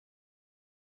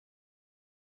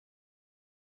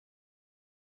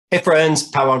Hey friends,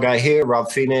 Powwow Guy here,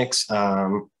 Rob Phoenix.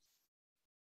 Another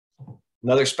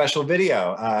special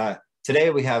video. Today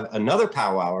we have another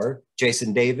powwower,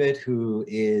 Jason David, who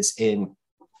is in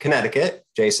Connecticut.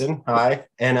 Jason, hi.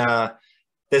 And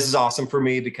this is awesome for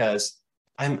me because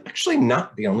I'm actually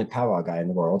not the only powwow guy in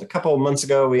the world. A couple of months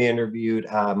ago, we interviewed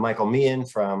Michael Meehan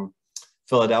from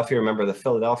Philadelphia. Remember the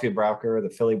Philadelphia Browker, the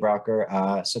Philly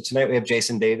Browker. So tonight we have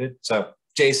Jason David. So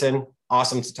Jason,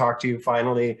 awesome to talk to you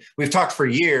finally. We've talked for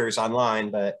years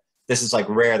online, but this is like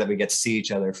rare that we get to see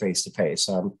each other face to face.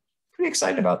 So I'm pretty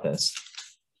excited about this.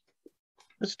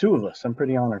 There's two of us. I'm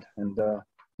pretty honored, and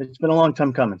it's been a long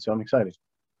time coming, so I'm excited.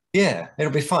 Yeah,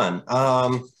 it'll be fun.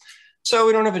 So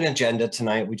we don't have an agenda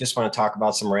tonight. We just want to talk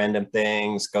about some random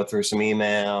things, go through some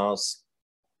emails,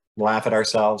 laugh at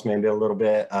ourselves maybe a little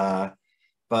bit.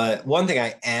 But one thing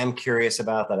I am curious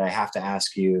about that I have to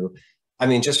ask you, I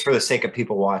mean, just for the sake of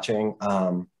people watching,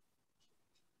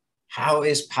 how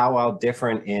is powwow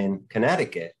different in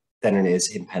Connecticut than it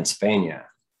is in Pennsylvania?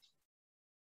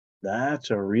 That's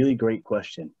a really great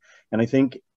question. And I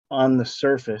think on the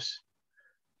surface,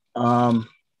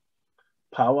 powwow,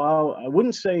 I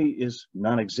wouldn't say is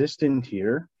non-existent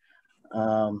here.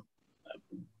 I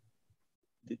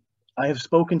have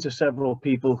spoken to several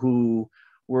people who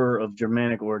were of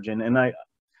Germanic origin, and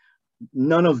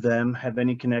none of them have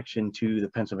any connection to the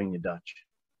Pennsylvania Dutch.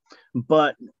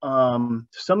 But some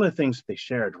of the things they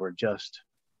shared were just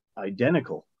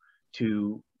identical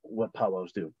to what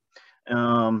powwows do.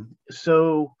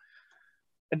 So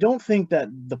I don't think that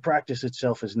the practice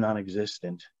itself is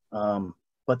non-existent,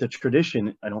 but the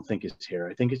tradition I don't think is here.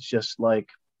 I think it's just like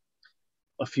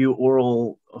a few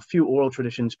oral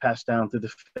traditions passed down through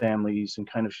the families and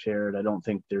kind of shared. I don't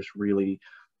think there's really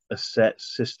a set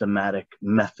systematic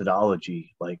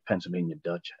methodology like Pennsylvania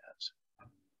Dutch has.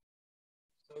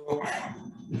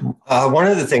 One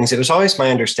of the things, it was always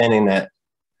my understanding that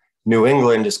New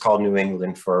England is called New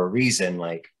England for a reason.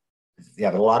 Like, you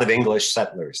have a lot of English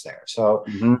settlers there. So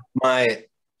my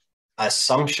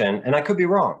assumption, and I could be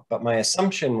wrong, but my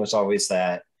assumption was always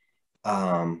that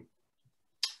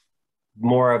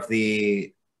more of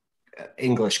the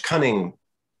English cunning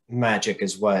magic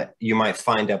is what you might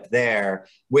find up there,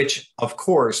 which of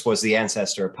course was the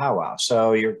ancestor of powwow.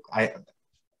 So I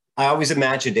always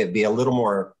imagined it'd be a little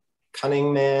more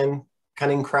cunning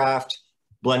craft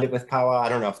blended with powwow. I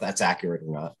don't know if that's accurate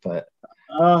or not, but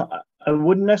I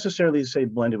wouldn't necessarily say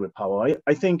blended with powwow.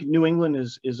 I think New England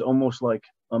is almost like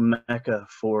a mecca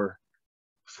for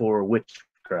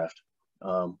witchcraft.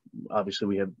 Obviously,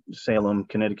 we have Salem,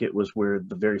 Connecticut was where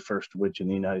the very first witch in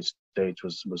the United States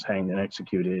was hanged and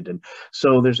executed, and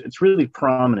so it's really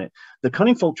prominent. The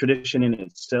cunning folk tradition in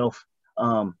itself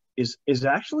is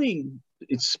actually,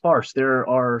 it's sparse. There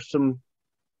are some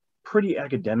pretty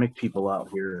academic people out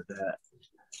here that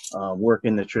work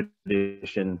in the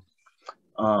tradition,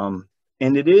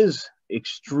 and it is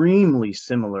extremely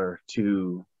similar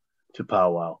to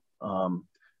powwow.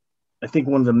 I think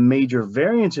one of the major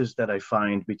variances that I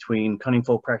find between cunning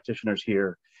folk practitioners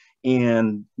here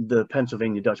and the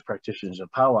Pennsylvania Dutch practitioners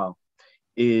of powwow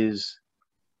is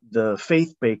the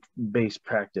faith-based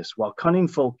practice. While cunning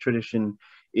folk tradition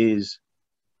is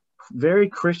very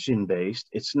Christian-based,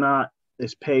 it's not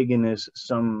as pagan as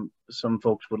some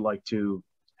folks would like to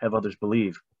have others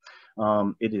believe.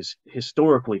 It is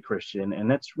historically Christian,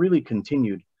 and that's really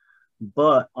continued.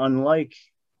 But unlike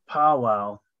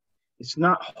powwow, it's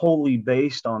not wholly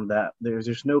based on that.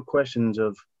 There's no questions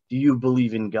of, do you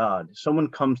believe in God? Someone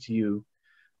comes to you,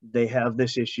 they have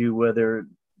this issue, whether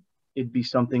it be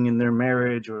something in their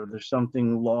marriage or there's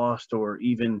something lost, or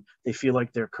even they feel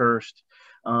like they're cursed.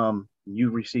 You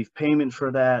receive payment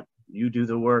for that. You do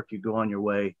the work, you go on your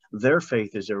way. Their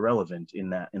faith is irrelevant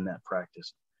in that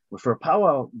practice. But for a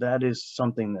powwow, that is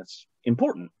something that's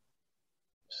important.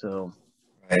 So.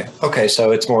 Right. Okay, so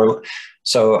it's more,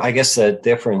 so I guess the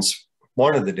difference,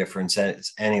 one of the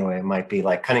differences anyway, might be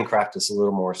like cunning craft is a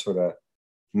little more sort of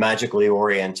magically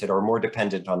oriented or more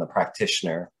dependent on the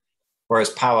practitioner, whereas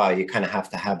powwow, you kind of have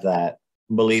to have that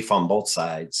belief on both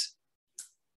sides.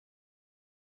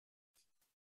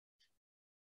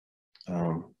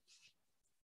 Little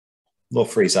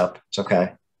freeze up, it's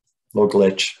okay. Little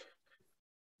glitch.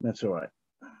 That's all right.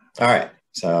 All right,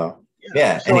 so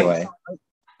yeah, so anyway.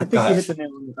 I think you hit the nail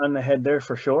on the head there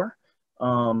for sure.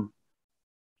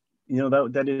 You know,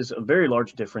 that is a very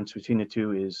large difference between the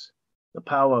two. Is the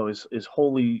powwow is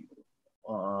wholly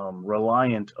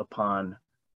reliant upon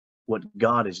what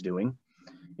God is doing,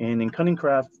 and in cunning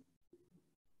craft,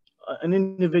 an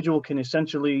individual can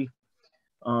essentially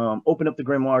open up the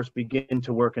grimoires, begin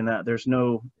to work in that.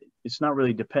 It's not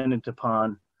really dependent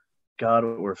upon God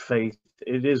or faith.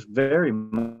 It is very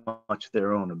much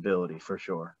their own ability, for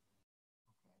sure.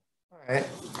 All right.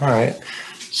 All right.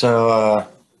 So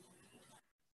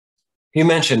you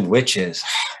mentioned witches.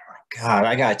 Oh my God,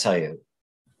 I gotta tell you,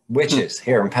 witches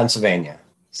here in Pennsylvania.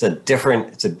 It's a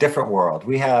different world.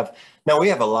 We have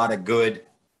a lot of good,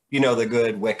 the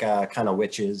good Wicca kind of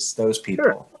witches, those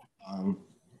people. Sure.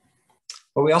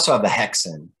 But we also have the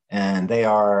Hexen, and they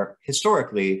are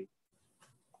historically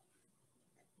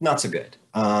not so good.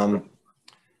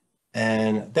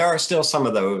 And there are still some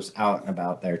of those out and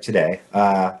about there today.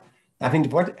 I mean,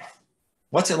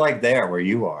 what's it like there where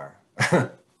you are?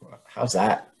 How's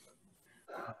that?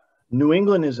 New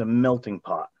England is a melting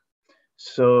pot.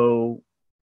 So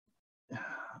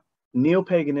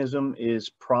neo-paganism is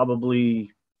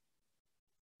probably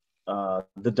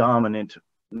the dominant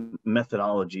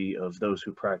methodology of those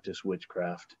who practice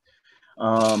witchcraft.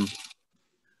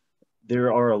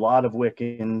 There are a lot of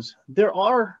Wiccans. There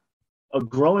are a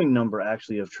growing number,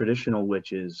 actually, of traditional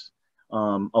witches.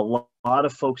 A lot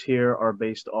of folks here are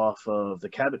based off of the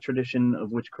Cabot tradition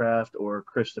of witchcraft, or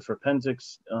Christopher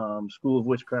Penzick's school of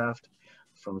witchcraft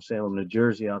from Salem, New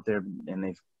Jersey, out there,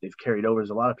 and they've carried over. There's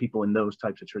a lot of people in those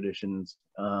types of traditions.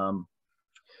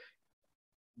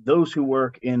 Those who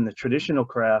work in the traditional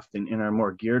craft and are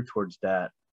more geared towards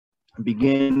that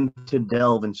begin to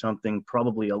delve in something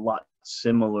probably a lot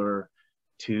similar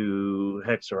to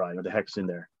Hexerei, or the hex in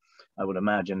there. I would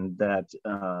imagine that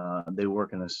they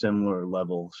work in a similar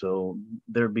level. So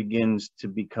there begins to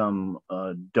become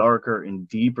a darker and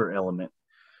deeper element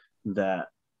that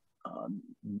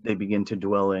they begin to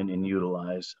dwell in and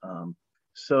utilize.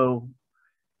 So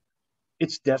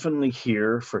it's definitely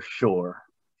here for sure.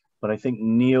 But I think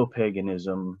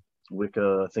neo-paganism,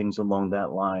 Wicca, things along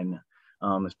that line,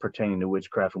 is pertaining to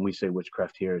witchcraft. When we say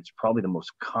witchcraft here, it's probably the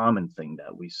most common thing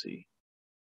that we see.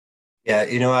 Yeah,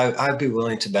 I'd be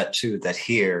willing to bet too that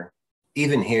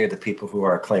even here, the people who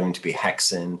are claiming to be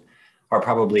Hexen are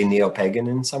probably neo-pagan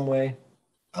in some way.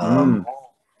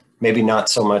 Maybe not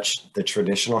so much the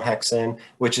traditional Hexen,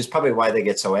 which is probably why they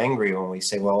get so angry when we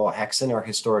say, well, Hexen are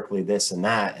historically this and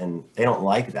that, and they don't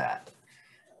like that.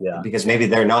 Yeah. Because maybe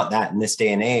they're not that in this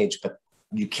day and age, but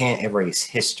you can't erase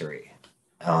history.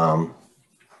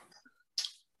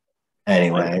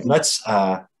 Anyway, let's...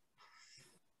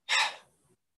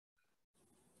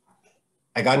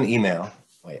 I got an email.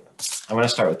 Wait, I want to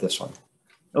start with this one.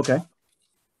 Okay.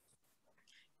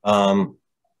 And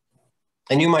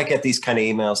you might get these kind of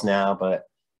emails now, but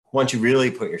once you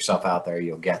really put yourself out there,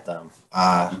 you'll get them.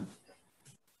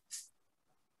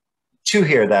 Two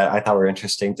here that I thought were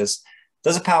interesting. Does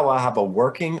a powwow have a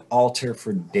working altar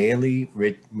for daily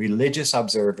religious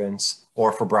observance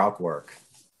or for Brauch work?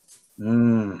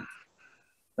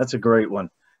 That's a great one.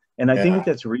 And I think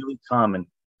that's really common.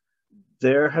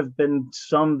 There have been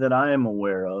some that I am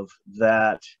aware of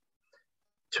that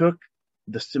took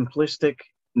the simplistic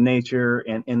nature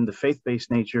and the faith-based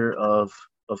nature of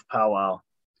powwow,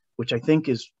 which I think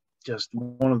is just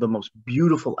one of the most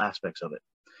beautiful aspects of it,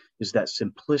 is that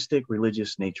simplistic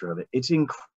religious nature of it. It's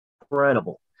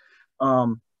incredible.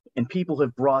 And people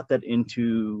have brought that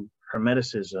into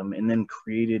Hermeticism and then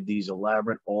created these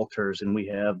elaborate altars, and we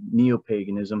have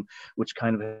neo-paganism, which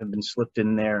kind of have been slipped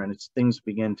in there, and things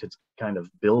begin to kind of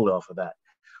build off of that.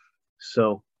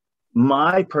 So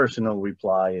my personal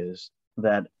reply is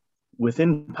that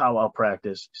within powwow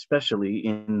practice, especially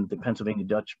in the Pennsylvania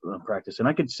Dutch practice, and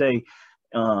I could say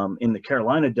in the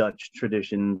Carolina Dutch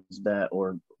traditions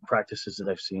or practices that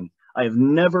I've seen, I have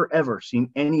never ever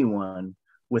seen anyone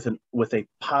with a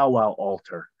powwow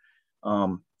altar.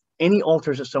 Any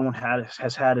altars that someone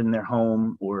has had in their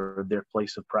home or their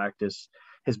place of practice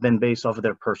has been based off of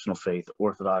their personal faith,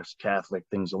 Orthodox, Catholic,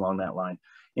 things along that line,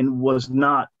 and was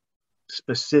not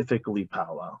specifically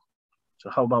powwow. So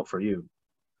how about for you?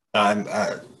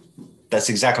 That's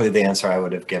exactly the answer I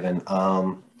would have given.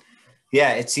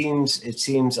 Yeah, it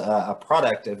seems a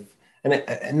product of,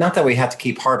 and not that we have to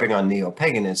keep harping on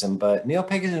neo-paganism, but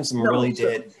neo-paganism really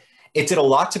did a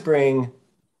lot to bring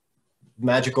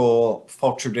magical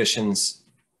folk traditions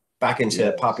back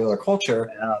into popular culture,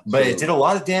 but it did a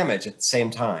lot of damage at the same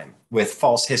time with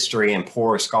false history and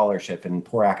poor scholarship and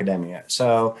poor academia.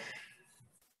 So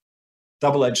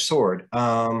double-edged sword.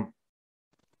 But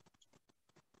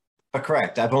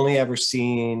correct. I've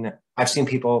seen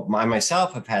people, I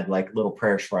myself have had like little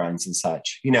prayer shrines and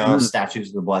such, statues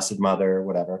of the Blessed Mother or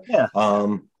whatever. Yeah.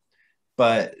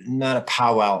 But not a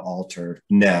powwow altar,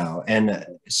 no. And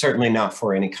certainly not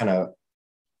for any kind of,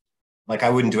 like, I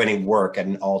wouldn't do any work at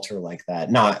an altar like that,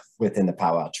 not within the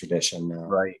powwow tradition, no.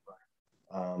 Right.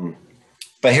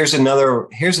 But here's another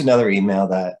email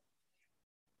that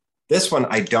This one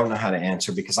I don't know how to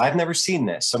answer because I've never seen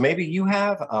this. So maybe you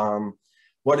have.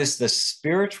 What is the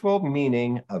spiritual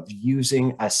meaning of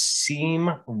using a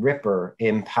seam ripper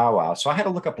in powwow? So I had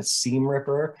to look up a seam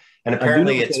ripper, and I do know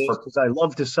apparently what it's that is for. because I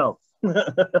love to sew.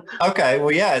 Okay,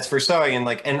 well, yeah, it's for sewing, and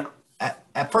like, and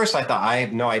at first I thought I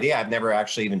have no idea. I've never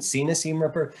actually even seen a seam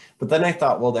ripper, but then I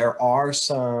thought, well, there are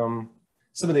some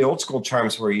of the old school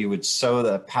charms where you would sew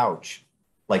the pouch,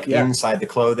 like Yeah. inside the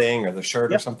clothing or the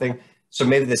shirt or Yep. something. So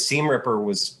maybe the seam ripper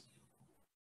was,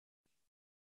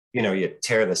 you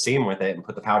tear the seam with it and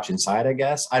put the pouch inside, I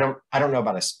guess. I don't know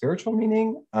about a spiritual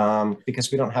meaning,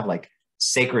 because we don't have like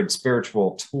sacred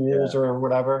spiritual tools Yeah. or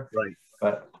whatever. Right.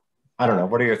 But I don't know.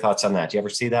 What are your thoughts on that? Do you ever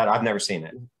see that? I've never seen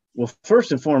it. Well,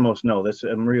 first and foremost, no. That's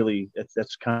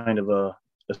kind of a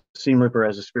seam ripper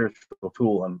as a spiritual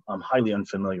tool. I'm highly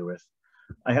unfamiliar with.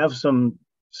 I have some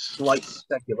slight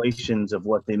speculations of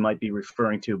what they might be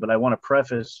referring to, but I want to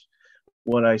preface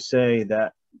what I say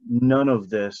that none of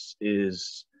this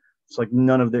is. It's like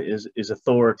none of it is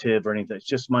authoritative or anything. It's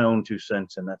just my own 2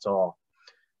 cents, and that's all.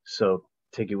 So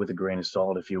take it with a grain of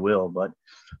salt, if you will. But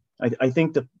I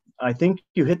think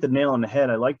you hit the nail on the head.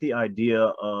 I like the idea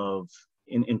of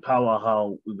in powwow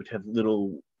how we would have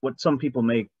little what some people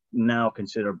may now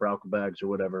consider brown bags or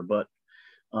whatever, but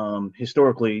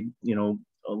historically,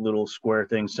 a little square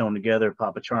thing sewn together,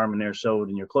 pop a charm in there, sewed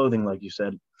in your clothing, like you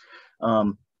said.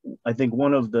 I think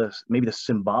one of maybe the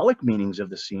symbolic meanings of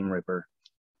the seam ripper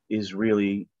is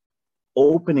really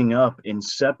opening up and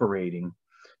separating.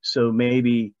 So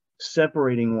maybe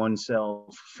separating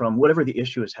oneself from whatever the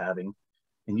issue is having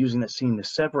and using that seam to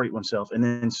separate oneself and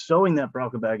then sewing that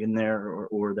broca bag in there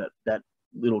or that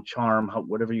little charm,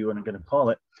 whatever you are going to call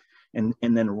it, and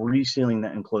then resealing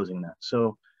that and closing that.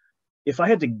 So if I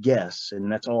had to guess, and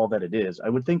that's all that it is, I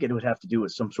would think it would have to do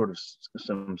with some sort of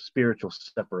some spiritual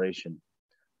separation.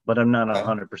 But I'm not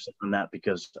 100% on that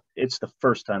because it's the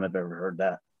first time I've ever heard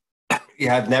that.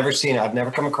 Yeah, I've never seen it. I've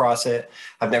never come across it.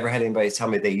 I've never had anybody tell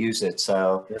me they use it.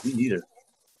 So, Yeah, me neither.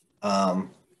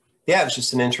 Yeah, it was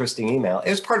just an interesting email. It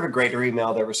was part of a greater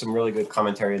email. There was some really good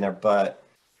commentary in there, but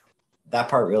that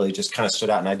part really just kind of stood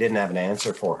out, and I didn't have an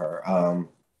answer for her.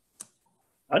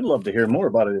 I'd love to hear more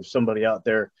about it if somebody out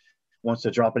there wants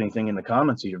to drop anything in the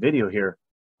comments of your video here.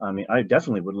 I mean, I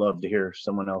definitely would love to hear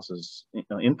someone else's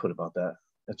input about that.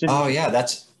 Oh yeah,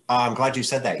 I'm glad you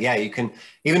said that. Yeah, you can,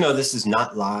 even though this is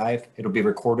not live, it'll be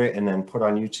recorded and then put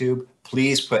on YouTube.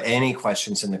 Please put any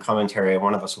questions in the commentary.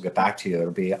 One of us will get back to you.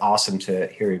 It'll be awesome to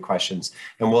hear your questions,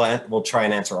 and we'll try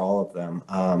and answer all of them.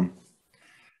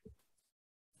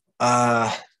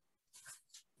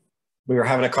 We were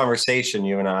having a conversation,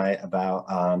 you and I, about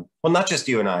well, not just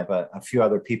you and I, but a few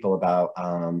other people about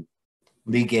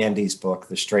Lee Gandy's book,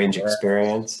 The Strange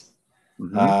Experience.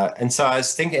 Mm-hmm. And so I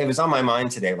was thinking, it was on my mind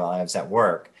today while I was at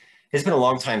work. It's been a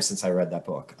long time since I read that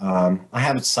book. I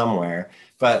have it somewhere,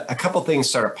 but a couple things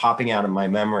started popping out in my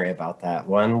memory about that.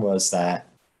 One was that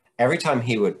every time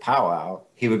he would powwow,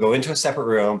 he would go into a separate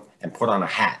room and put on a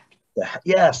hat.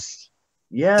 Yes.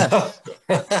 Yes.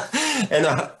 And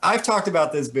I've talked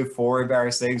about this before,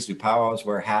 various things. Do powwows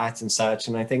wear hats and such?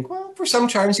 And I think, well, for some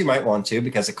charms you might want to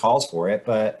because it calls for it.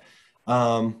 But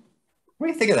what do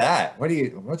you think of that?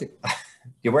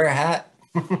 You wear a hat?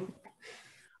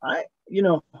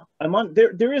 I'm on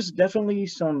there. There is definitely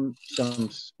some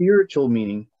spiritual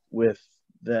meaning with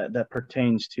that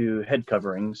pertains to head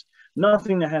coverings.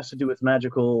 Nothing that has to do with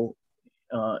magical,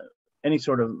 any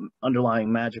sort of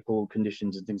underlying magical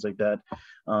conditions and things like that,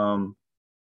 from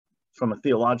a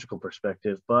theological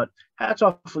perspective. But hats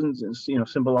often,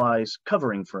 symbolize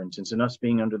covering, for instance, and us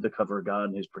being under the cover of God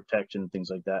and His protection, things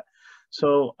like that.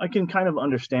 So I can kind of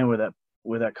understand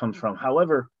where that comes from.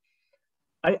 However,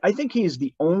 I think he is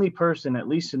the only person, at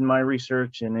least in my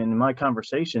research and in my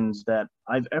conversations, that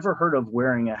I've ever heard of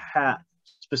wearing a hat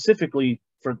specifically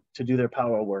to do their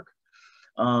powwow work.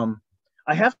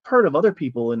 I have heard of other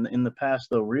people in the past,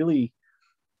 though, really,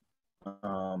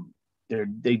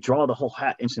 they draw the whole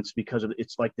hat instance because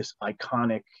it's like this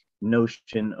iconic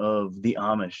notion of the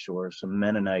Amish or some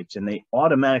Mennonites, and they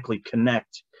automatically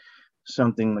connect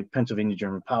something like Pennsylvania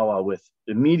German powwow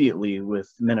immediately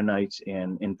with Mennonites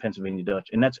and in Pennsylvania Dutch.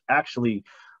 And that's actually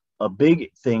a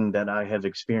big thing that I have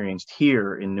experienced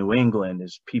here in New England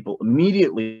is people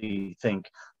immediately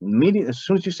think, as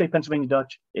soon as you say Pennsylvania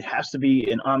Dutch, it has to be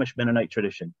an Amish Mennonite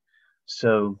tradition.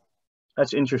 So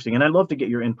that's interesting. And I'd love to get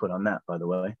your input on that, by the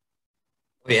way.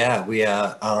 Yeah,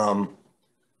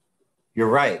 you're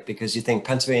right, because you think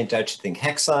Pennsylvania Dutch, you think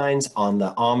hex signs on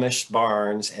the Amish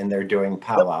barns, and they're doing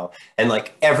powwow. And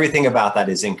like everything about that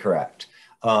is incorrect.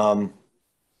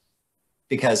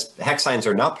 because hex signs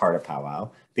are not part of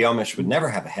powwow. The Amish would never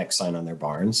have a hex sign on their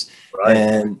barns. Right.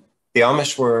 And the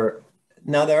Amish were,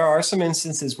 now there are some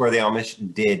instances where the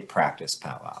Amish did practice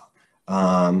powwow.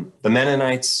 The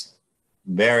Mennonites,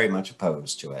 very much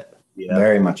opposed to it,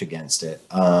 very much against it.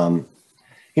 You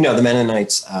know, the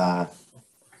Mennonites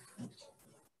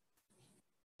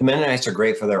are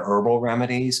great for their herbal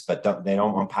remedies, but they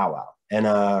don't want powwow. And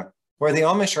where the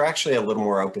Amish are actually a little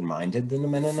more open-minded than the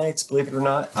Mennonites, believe it or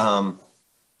not.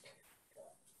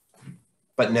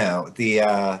 But no,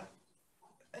 the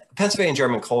Pennsylvania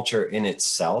German culture in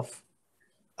itself,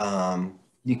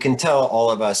 you can tell all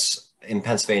of us in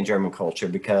Pennsylvania German culture,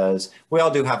 because we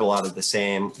all do have a lot of the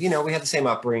same, you know, we have the same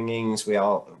upbringings. We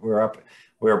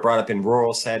were brought up in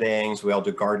rural settings. We all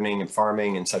do gardening and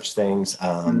farming and such things.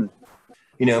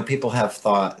 You know, people have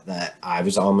thought that I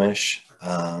was Amish.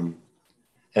 And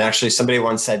actually somebody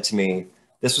once said to me,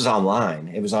 this was online.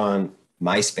 It was on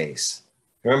MySpace.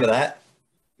 Remember that?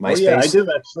 MySpace? Oh, yeah, I do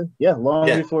actually. Yeah, long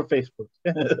before Facebook.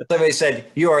 Somebody said,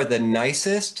 you are the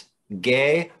nicest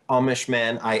gay Amish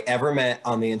man I ever met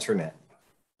on the internet.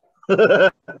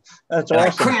 That's awesome. I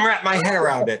couldn't wrap my head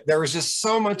around it. There was just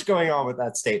so much going on with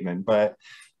that statement. But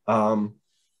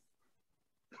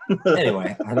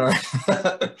anyway, I don't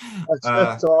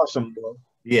that's awesome, bro.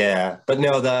 Yeah, but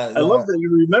no, I love that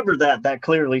you remember that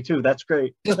clearly too. That's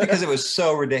great. Just because it was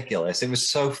so ridiculous. It was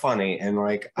so funny. And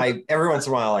like every once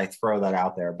in a while I throw that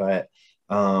out there. But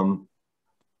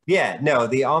yeah, no,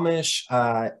 the Amish,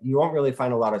 you won't really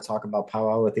find a lot of talk about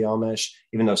powwow with the Amish,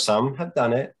 even though some have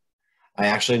done it. I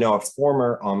actually know a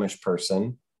former Amish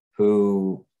person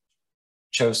who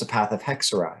chose the path of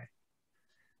hexerai.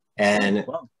 And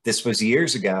this was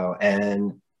years ago.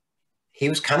 And he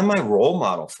was kind of my role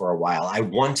model for a while. I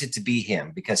wanted to be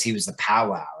him because he was the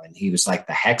powwow and he was like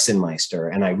the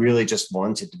Hexenmeister. And I really just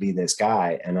wanted to be this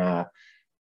guy. And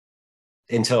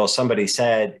until somebody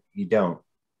said, you don't,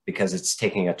 because it's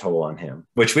taking a toll on him,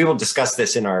 which we will discuss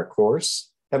this in our course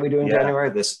that we do in January,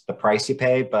 the price you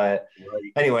pay. But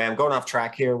anyway, I'm going off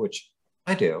track here, which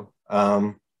I do.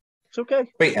 It's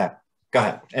okay. But yeah, go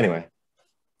ahead. Anyway,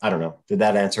 I don't know. Did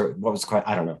that answer? What was the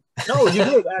question? I don't know. No, you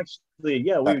did actually.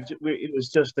 Yeah, it was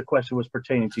just the question was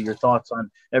pertaining to your thoughts on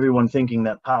everyone thinking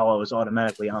that powwow is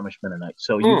automatically Amish Mennonite.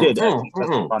 So you did actually touch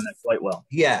upon that quite well.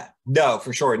 Yeah, no,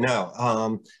 for sure,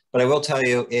 no. But I will tell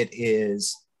you, it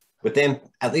is within,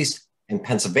 at least in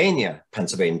Pennsylvania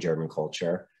German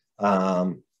culture,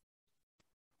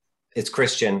 it's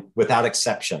Christian without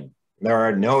exception. There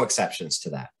are no exceptions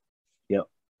to that. Yep.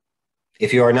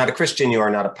 If you are not a Christian, you are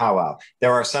not a powwow.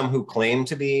 There are some who claim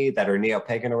to be, that are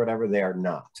neo-pagan or whatever. They are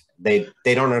not. They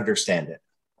don't understand it.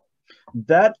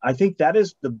 That, I think that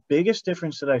is the biggest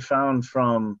difference that I found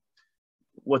from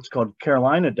what's called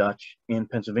Carolina Dutch and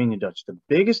Pennsylvania Dutch. The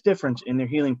biggest difference in their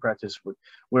healing practice,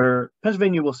 where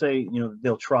Pennsylvania will say, you know,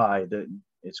 they'll try,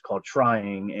 it's called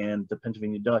trying, and the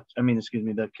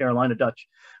the Carolina Dutch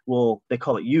they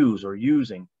call it use or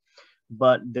using,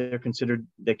 but they consider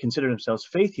themselves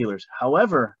faith healers.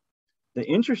 However, the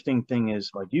interesting thing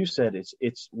is, like you said,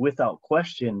 it's without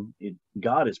question,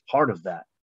 God is part of that,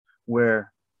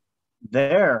 where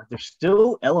there's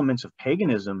still elements of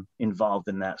paganism involved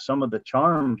in that. Some of the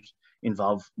charms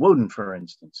involve Woden, for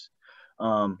instance.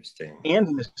 And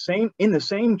in the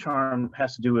same charm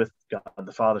has to do with God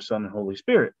the Father, Son, and Holy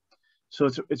Spirit. So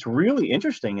it's really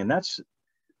interesting, and that's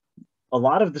a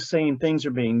lot of the same things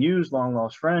are being used, long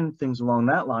lost friend, things along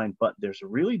that line, but there's a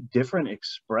really different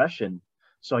expression.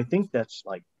 So I think that's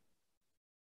like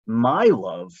my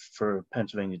love for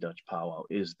Pennsylvania Dutch powwow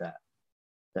is that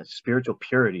spiritual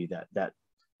purity, that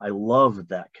I love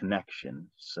that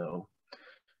connection. So,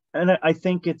 and I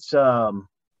think it's I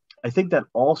think that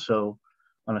also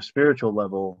on a spiritual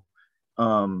level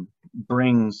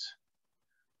brings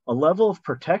a level of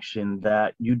protection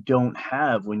that you don't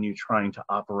have when you're trying to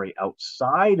operate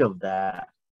outside of that,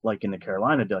 like in the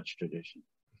Carolina Dutch tradition.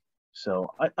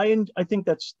 So I think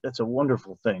that's a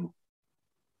wonderful thing.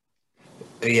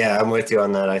 Yeah, I'm with you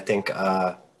on that. I think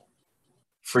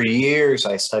for years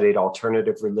I studied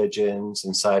alternative religions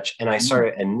and such, and I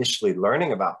started initially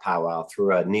learning about powwow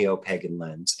through a neo-pagan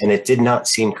lens, and it did not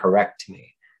seem correct to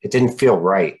me. It didn't feel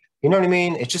right. You know what I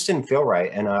mean? It just didn't feel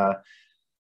right. And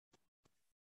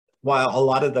while a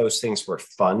lot of those things were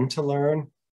fun to learn,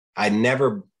 I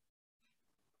never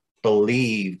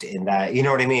believed in that. You know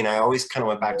what I mean? I always kind of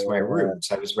went back to my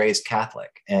roots. I was raised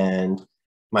Catholic, and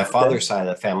my father's side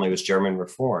of the family was German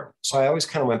Reformed. So I always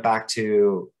kind of went back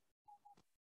to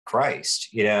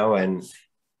Christ, you know, and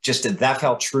just that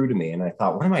felt true to me. And I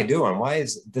thought, what am I doing?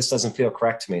 This doesn't feel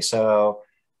correct to me? So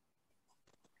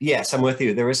yes, I'm with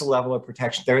you. There is a level of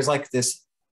protection. There is like this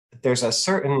there's a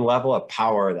certain level of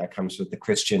power that comes with the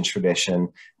Christian tradition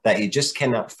that you just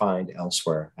cannot find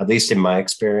elsewhere, at least in my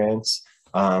experience.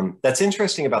 That's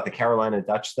interesting about the Carolina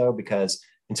Dutch, though, because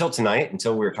until tonight,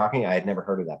 until we were talking, I had never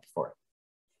heard of that before.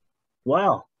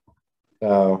 Wow.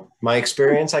 So my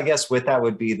experience, I guess, with that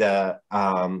would be the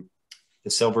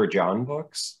Silver John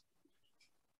books.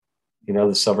 You know,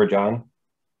 the Silver John?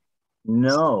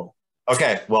 No.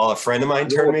 Okay, well, a friend of mine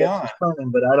turned me on.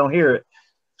 But I don't hear it.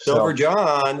 Silver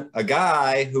John, a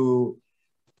guy who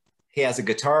he has a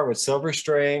guitar with silver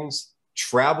strings,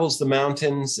 travels the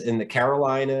mountains in the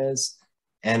Carolinas,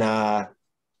 and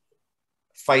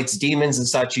fights demons and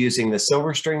such using the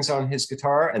silver strings on his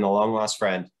guitar and the long lost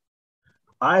friend.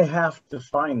 I have to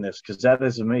find this because that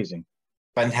is amazing.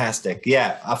 Fantastic.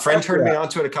 Yeah. A friend turned me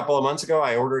onto it a couple of months ago.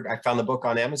 I found the book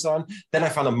on Amazon. Then I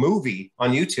found a movie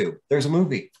on YouTube. There's a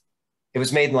movie. It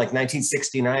was made in like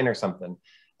 1969 or something.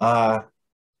 And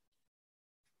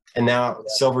now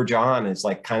Silver John is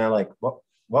like kind of like, what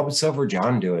would Silver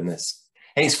John do in this?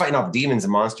 And he's fighting off demons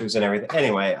and monsters and everything.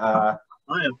 Anyway, I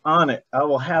am on it. I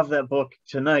will have that book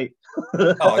tonight.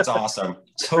 Oh, it's awesome.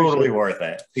 Totally worth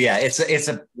it. Yeah, it's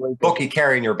a book you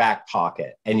carry in your back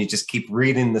pocket and you just keep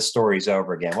reading the stories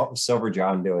over again. What was Silver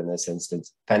John do in this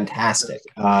instance? Fantastic.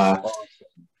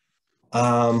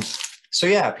 So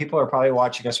yeah, people are probably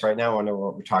watching us right now, wondering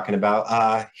what we're talking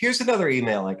about. Here's another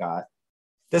email I got.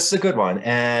 This is a good one,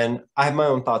 and I have my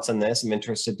own thoughts on this. I'm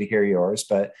interested to hear yours,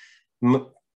 but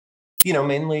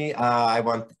mainly I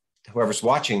want whoever's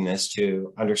watching this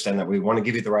to understand that we want to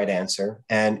give you the right answer.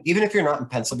 And even if you're not in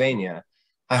Pennsylvania,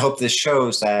 I hope this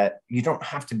shows that you don't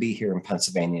have to be here in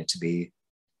Pennsylvania to be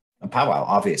a powwow,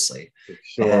 obviously.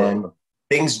 Sure. And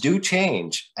things do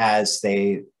change as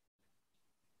they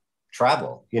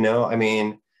travel. I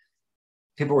mean,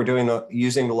 people were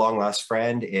using the long lost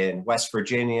friend in West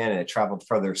Virginia, and it traveled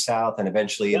further south, and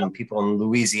eventually even people in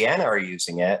Louisiana are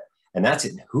using it, and that's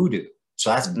in hoodoo.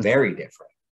 So that's very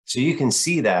different. So you can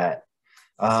see that,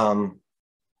 but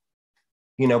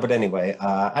anyway,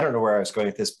 I don't know where I was going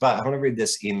with this, but I want to read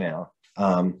this email.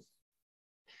 I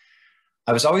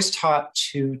was always taught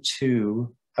I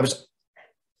was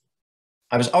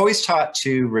always taught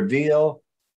to reveal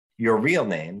your real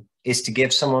name is to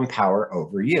give someone power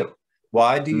over you.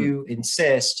 Why do you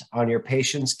insist on your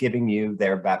patients giving you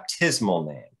their baptismal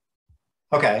name?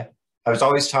 Okay. I was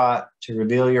always taught to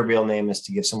reveal your real name is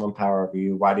to give someone power over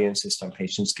you. Why do you insist on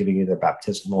patients giving you their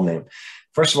baptismal name?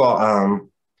 First of all,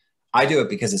 I do it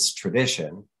because it's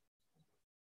tradition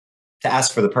to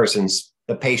ask for the patient's,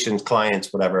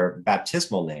 client's, whatever,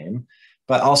 baptismal name.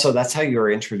 But also that's how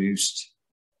you're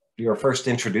first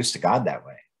introduced to God that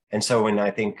way. And so when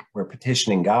I think we're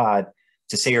petitioning God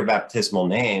to say your baptismal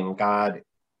name, God,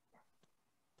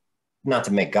 not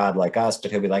to make God like us, but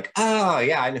he'll be like, oh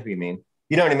yeah, I know who you mean.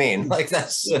 You know what I mean? Like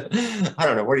that's, I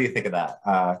don't know. What do you think of that?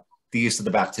 The use of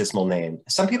the baptismal name.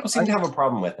 Some people seem to have a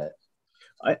problem with it.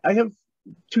 I have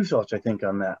two thoughts, I think,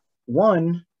 on that.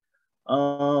 One,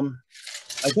 I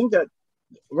think that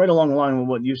right along the line with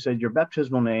what you said, your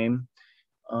baptismal name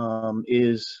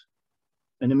is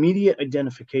an immediate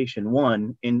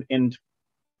identification, and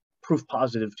proof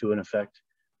positive to an effect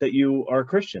that you are a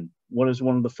Christian. What is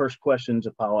one of the first questions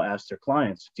a Powwow asks their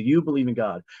clients? Do you believe in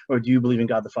God? Or do you believe in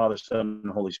God the Father, Son,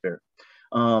 and Holy Spirit?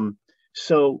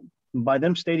 So by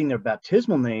them stating their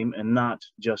baptismal name and not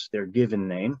just their given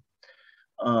name,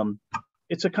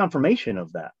 it's a confirmation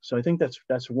of that. So I think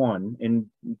that's one, and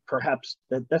perhaps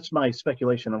that's my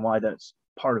speculation on why that's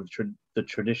part of the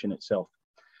tradition itself.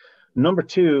 Number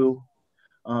two,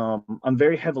 I'm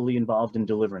very heavily involved in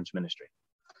deliverance ministry.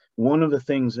 One of the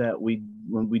things that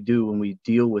when we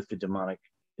deal with the demonic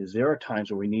is there are times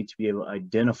where we need to be able to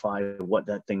identify what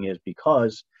that thing is,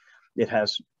 because it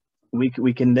has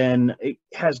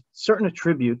certain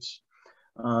attributes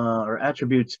or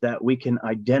attributes that we can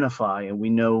identify, and we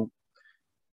know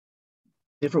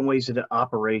different ways that it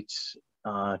operates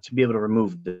to be able to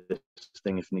remove this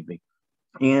thing if need be.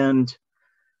 And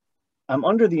I'm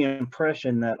under the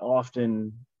impression that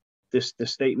often the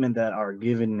statement that our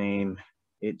given name,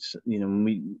 it's,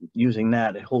 using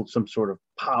that, it holds some sort of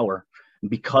power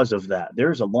because of that.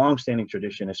 There's a long-standing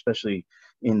tradition, especially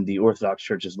in the Orthodox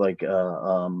churches like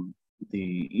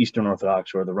the Eastern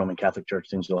Orthodox or the Roman Catholic Church,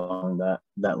 things along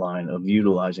that line of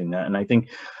utilizing that. And I think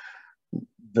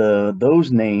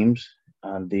those names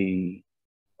on the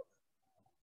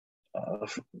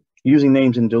using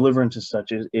names in deliverance and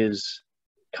such is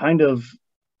kind of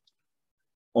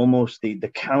almost the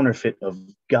counterfeit of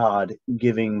God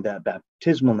giving that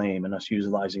baptismal name and us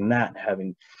utilizing that,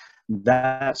 having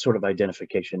that sort of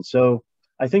identification. So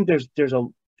I think there's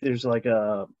like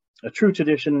a a true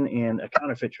tradition and a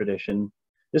counterfeit tradition.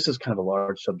 This is kind of a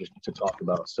large subject to talk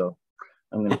about, so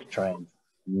I'm going to try and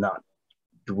not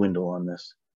dwindle on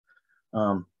this.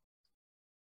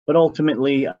 But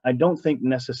ultimately, I don't think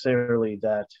necessarily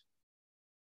that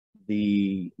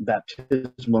the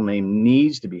baptismal name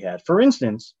needs to be had. For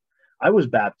instance, I was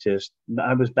baptized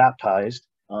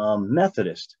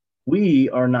Methodist. We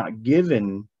are not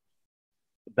given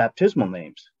baptismal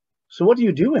names. So what do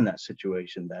you do in that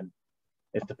situation then?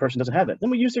 If the person doesn't have it, then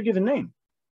we use their given name.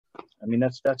 I mean,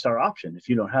 that's our option if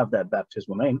you don't have that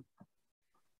baptismal name.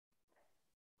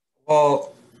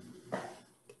 Well,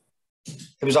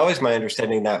 it was always my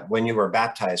understanding that when you were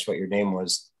baptized, what your name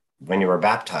was when you were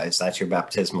baptized, that's your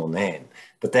baptismal name.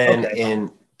 But then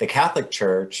in the Catholic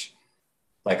Church,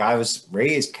 like I was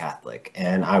raised Catholic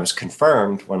and I was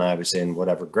confirmed when I was in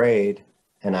whatever grade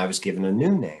and I was given a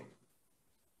new name,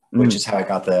 which is how I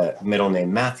got the middle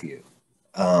name Matthew,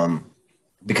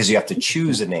 because you have to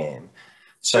choose a name.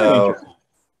 So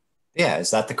yeah,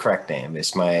 is that the correct name?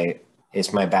 Is my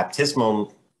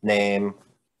baptismal name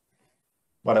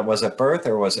what it was at birth,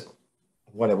 or was it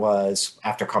what it was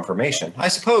after confirmation? I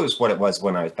suppose what it was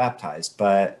when I was baptized,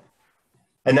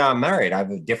 and now I'm married. I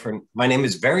have my name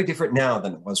is very different now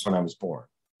than it was when I was born.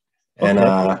 And,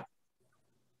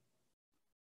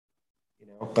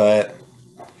 but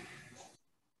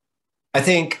I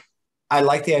think I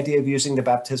like the idea of using the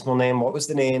baptismal name. What was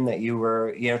the name that you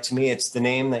were, to me, it's the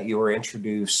name that you were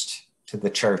introduced to the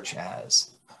church as,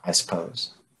 I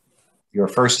suppose. You were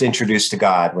first introduced to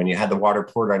God when you had the water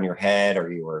poured on your head,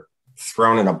 or you were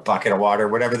thrown in a bucket of water,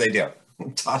 whatever they do,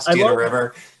 tossed you in a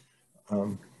river.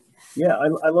 Yeah,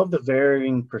 I love the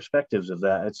varying perspectives of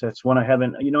that. It's one I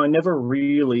haven't, I never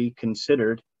really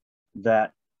considered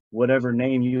that whatever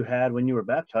name you had when you were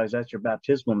baptized, that's your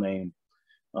baptismal name.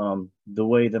 The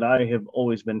way that I have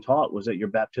always been taught was that your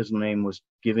baptismal name was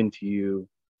given to you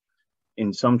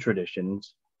in some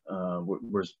traditions,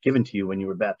 was given to you when you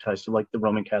were baptized. So like the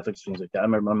Roman Catholics, things like that. I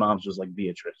remember my mom's was like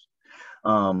Beatrice.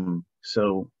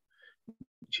 So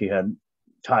she had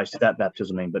ties to that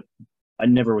baptismal name, but I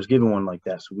never was given one like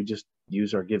that. So we just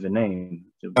use our given name.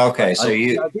 Okay. So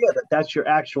the idea that's your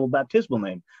actual baptismal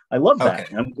name. I love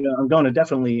that. Okay. I'm going to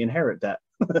definitely inherit that.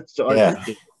 So I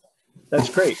appreciate it. That's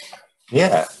great.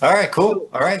 Yeah. All right, cool.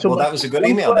 All right. Well, that was a good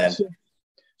email then.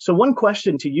 So one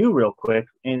question to you real quick,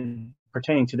 and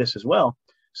pertaining to this as well,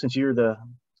 since you're the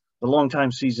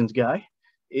longtime seasoned guy,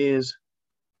 is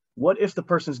what if the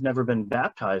person's never been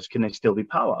baptized? Can they still be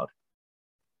powwowed?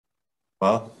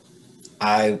 Well,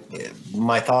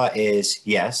 my thought is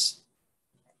yes.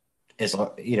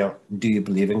 Do you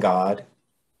believe in God?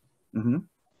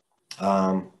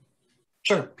 Mm-hmm.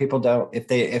 Sure. People don't. If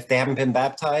they haven't been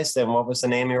baptized, then what was the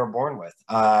name you were born with?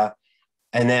 And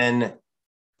then,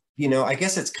 I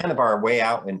guess it's kind of our way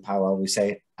out in powwow. We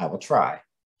say, I will try.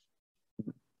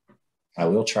 I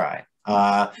will try.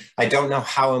 I don't know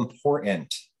how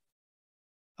important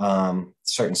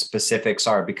certain specifics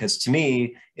are, because to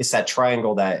me, it's that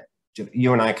triangle that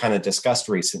you and I kind of discussed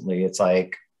recently. It's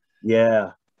like,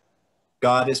 yeah,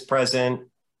 God is present,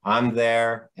 I'm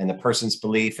there, and the person's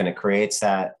belief, and it creates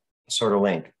that sort of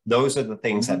link. Those are the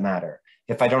things that matter.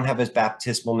 If I don't have his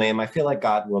baptismal name, I feel like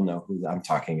God will know who I'm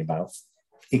talking about.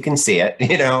 He can see it,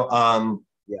 Yeah,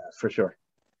 for sure.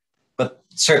 But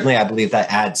certainly I believe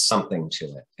that adds something to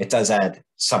it. It does add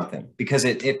something, because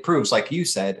it proves, like you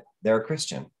said, they're a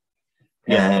Christian.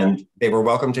 Yeah. And they were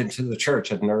welcomed into the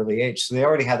church at an early age. So they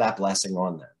already had that blessing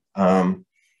on them.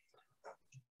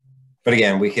 But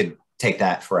again, we could take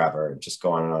that forever and just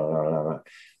go on and on and on and on.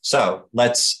 So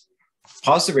let's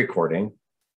pause the recording,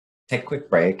 take a quick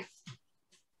break.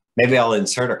 Maybe I'll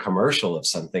insert a commercial of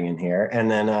something in here, and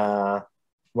then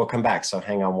we'll come back. So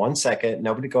hang on one second.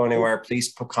 Nobody go anywhere.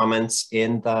 Please put comments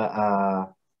in the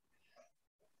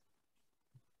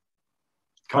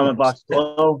comment box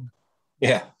below.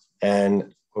 Yeah.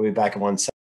 And we'll be back in 1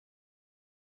 second.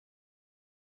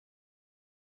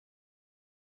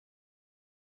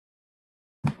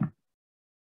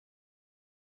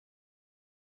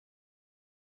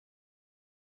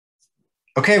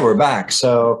 Okay, we're back.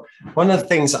 So one of the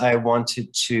things I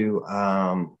wanted to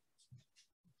kind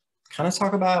of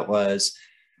talk about was,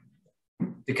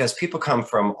 because people come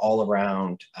from all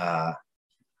around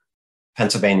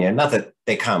Pennsylvania. Not that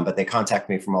they come, but they contact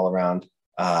me from all around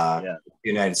the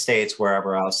United States,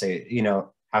 wherever else. They,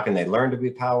 how can they learn to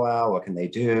be powwow? What can they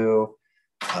do?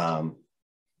 What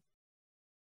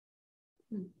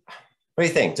do you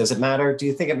think? Does it matter? Do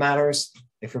you think it matters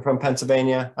if you're from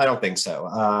Pennsylvania? I don't think so.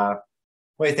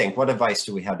 What do you think? What advice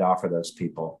do we have to offer those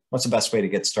people? What's the best way to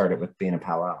get started with being a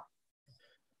powwow?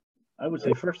 I would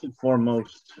say first and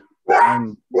foremost,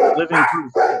 I'm living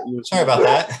proof that you. Sorry about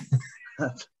that.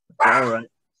 All right.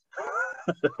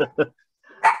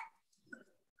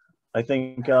 I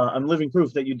think I'm living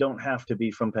proof that you don't have to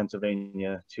be from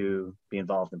Pennsylvania to be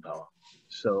involved in powwow.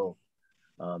 So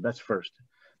that's first.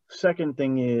 Second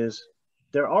thing is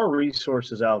there are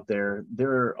resources out there.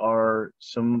 There are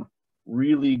some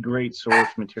really great source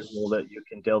material that you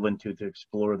can delve into to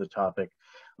explore the topic.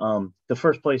 The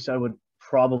first place I would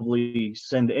probably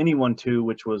send anyone to,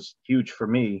 which was huge for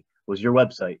me, was your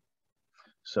website.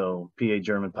 So PA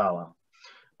German Powwow.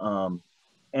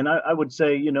 And I would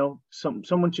say, you know,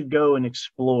 someone should go and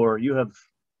explore. You have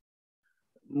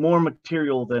more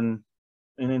material than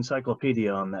an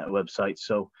encyclopedia on that website,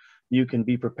 so you can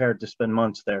be prepared to spend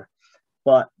months there.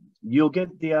 But you'll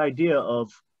get the idea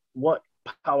of what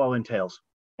powwow entails.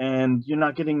 And you're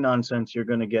not getting nonsense. You're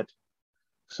going to get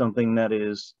something that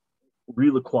is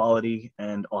real quality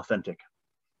and authentic.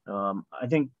 I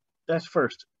think that's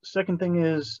first. Second thing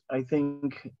is, I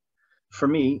think, for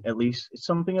me, at least, it's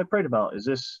something I prayed about. Is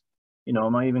this, you know,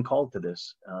 am I even called to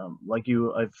this? Like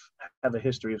you, I have a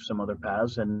history of some other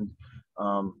paths, and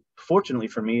fortunately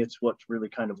for me, it's what really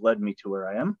kind of led me to where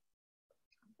I am.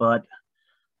 But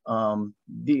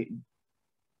the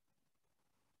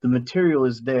material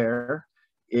is there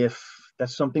if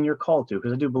that's something you're called to,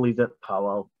 because I do believe that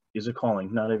powwow is a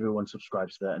calling. Not everyone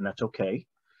subscribes to that, and that's okay.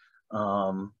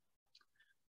 And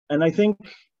I think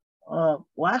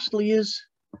lastly is,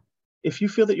 if you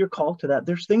feel that you're called to that,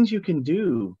 there's things you can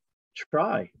do.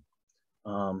 Try.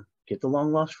 Get the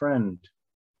long lost friend.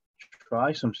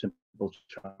 Try some simple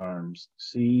charms.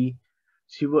 See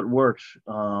what works.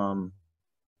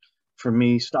 For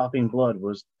me, stopping blood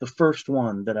was the first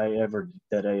one that I ever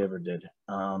did.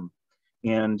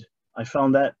 And I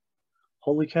found that,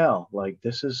 holy cow, like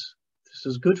this is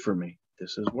good for me.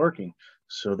 This is working.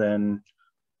 So then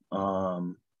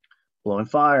blowing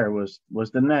fire was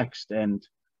the next, and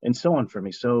so on for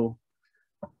me. So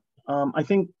I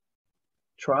think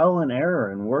trial and error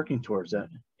and working towards that.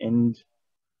 And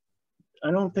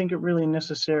I don't think it really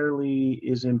necessarily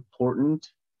is important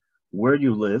where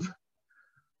you live,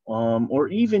 or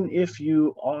even if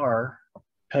you are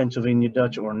Pennsylvania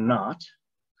Dutch or not.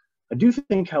 I do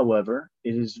think, however,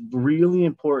 it is really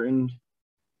important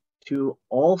to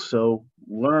also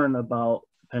learn about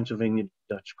Pennsylvania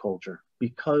Dutch culture,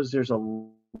 because there's a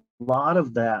lot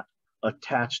of that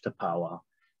attached to powwow.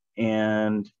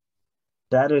 And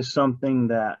that is something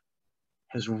that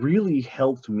has really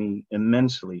helped me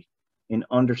immensely in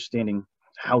understanding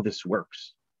how this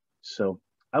works. So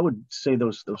I would say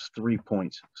those 3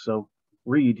 points. So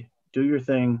read, do your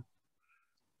thing,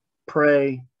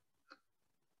 pray,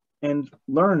 and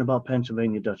learn about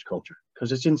Pennsylvania Dutch culture,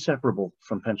 because it's inseparable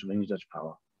from Pennsylvania Dutch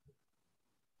powwow.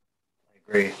 I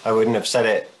agree. I wouldn't have said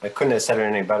it. I couldn't have said it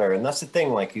any better. And that's the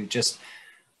thing, like, you just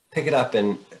pick it up,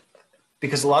 and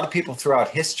because a lot of people throughout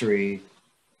history,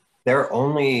 their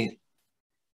only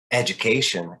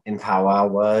education in powwow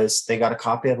was they got a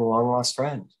copy of The Long Lost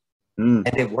Friend, and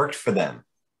it worked for them.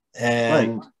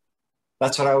 And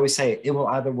that's what I always say. It will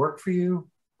either work for you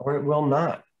or it will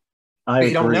not. But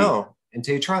you don't know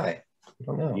until you try. You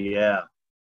don't know. Yeah.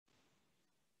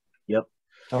 Yep.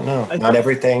 Don't know. Not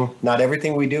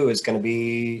everything we do is going to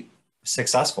be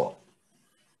successful.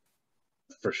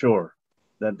 For sure.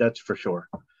 That's for sure.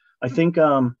 I think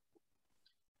you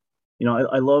know,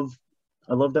 I love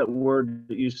that word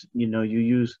that you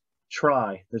use,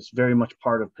 try. That's very much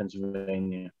part of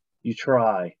Pennsylvania. You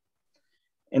try.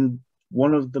 And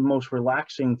one of the most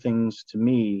relaxing things to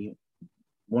me,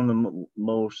 one of the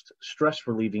most stress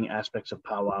relieving aspects of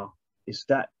powwow, is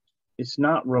that it's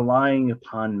not relying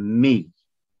upon me.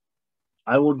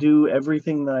 I will do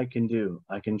everything that I can do.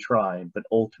 I can try, but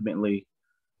ultimately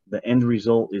the end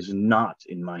result is not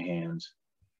in my hands.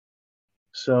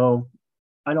 So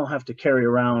I don't have to carry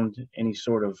around any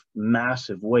sort of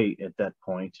massive weight at that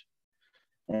point,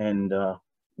 and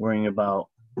worrying about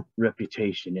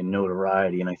reputation and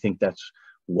notoriety. And I think that's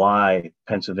why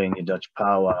Pennsylvania Dutch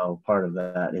powwow, part of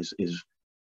that,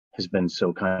 has been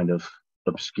so kind of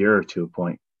obscure to a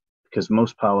point, because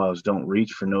most powwows don't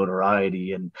reach for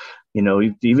notoriety. And, you know,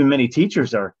 even many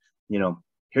teachers are, you know,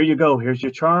 here you go, here's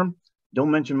your charm,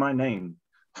 don't mention my name.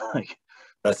 Like,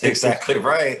 that's exactly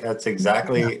right. That's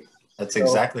exactly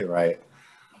right.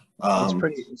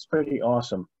 It's pretty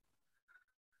awesome.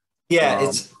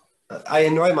 Yeah, I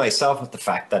annoy myself with the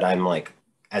fact that I'm like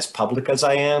as public as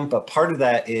I am, but part of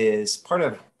that is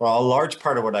a large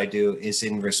part of what I do is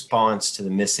in response to the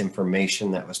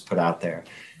misinformation that was put out there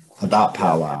about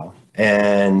powwow.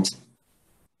 And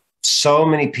so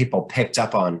many people picked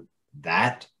up on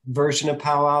that version of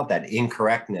powwow, that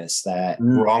incorrectness, that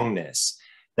wrongness,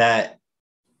 that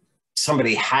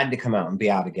somebody had to come out and be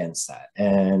out against that.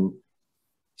 And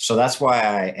so that's why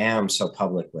I am so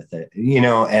public with it,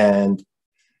 and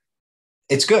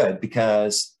it's good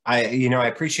because I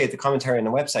appreciate the commentary on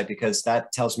the website, because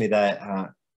that tells me that,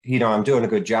 I'm doing a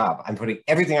good job. I'm putting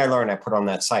everything I learn, I put on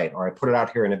that site, or I put it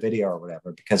out here in a video or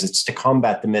whatever, because it's to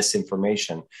combat the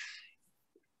misinformation.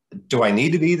 Do I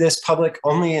need to be this public?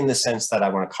 Only in the sense that I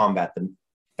want to combat the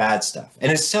bad stuff.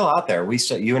 And it's still out there.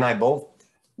 You and I both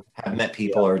have met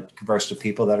people or conversed with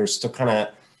people that are still kind of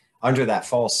under that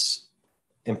false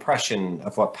impression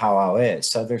of what powwow is.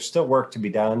 So there's still work to be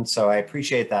done. So I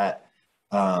appreciate that.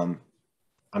 I'm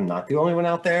not the only one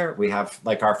out there. We have,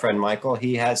 like, our friend Michael,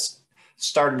 he has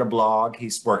started a blog.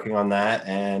 He's working on that.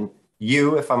 And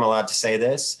you, if I'm allowed to say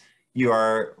this, you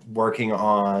are working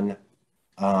on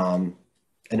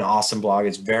an awesome blog.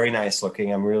 It's very nice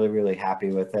looking. I'm really, really happy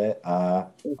with it. I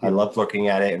love looking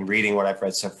at it and reading what I've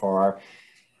read so far.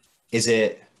 Is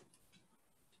it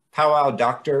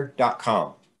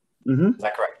powwowdoctor.com? Is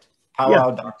that correct?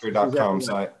 Powwowdoctor.com. Exactly.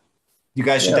 So you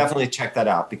guys should definitely check that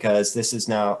out, because this is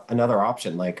now another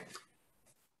option. Like,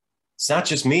 it's not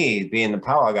just me being the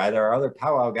powwow guy. There are other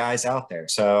powwow guys out there.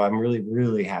 So I'm really,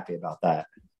 really happy about that.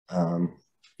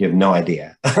 You have no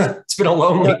idea. It's been a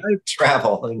lonely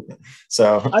travel.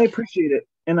 So I appreciate it.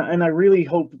 And I really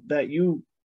hope that you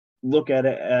look at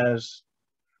it as,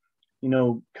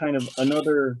 kind of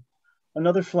another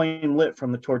flame lit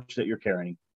from the torch that you're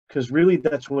carrying. Because really,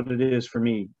 that's what it is for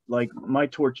me. Like, my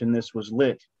torch in this was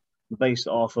lit based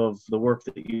off of the work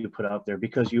that you put out there,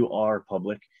 because you are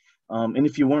public. And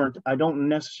if you weren't, I don't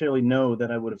necessarily know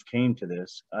that I would have came to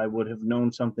this. I would have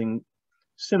known something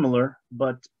similar,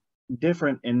 but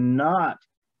different, and not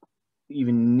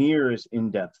even near as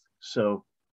in-depth. So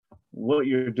what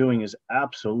you're doing is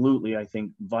absolutely, I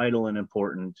think, vital and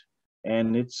important.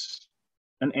 And it's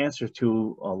an answer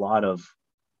to a lot of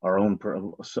our own,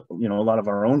 prayers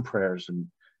and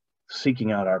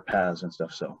seeking out our paths and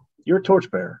stuff. So you're a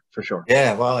torchbearer for sure.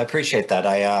 Yeah, well, I appreciate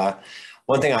that.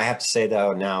 One thing I have to say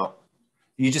though, now,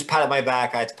 you just patted my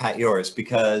back, I had to pat yours,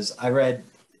 because I read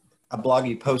a blog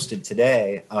you posted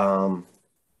today, and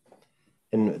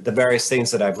the various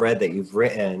things that I've read that you've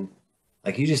written,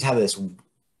 like, you just have this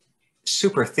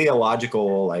super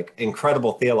theological, like,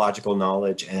 incredible theological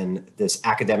knowledge, and this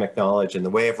academic knowledge, and the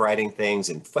way of writing things,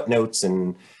 and footnotes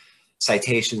and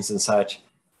citations and such.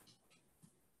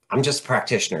 I'm just a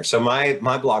practitioner. So my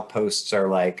blog posts are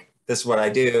like, this is what I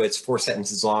do. It's 4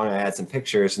 sentences long. I add some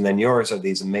pictures, and then yours are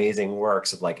these amazing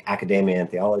works of, like, academia and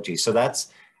theology. So that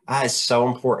is so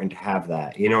important to have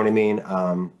that. You know what I mean?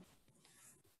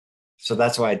 So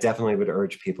that's why I definitely would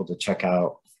urge people to check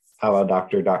out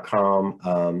powwowdoctor.com.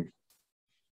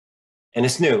 And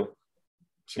it's new.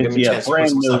 So give me a chance to put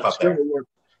some stuff up there.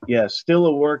 Still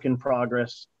a work in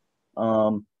progress.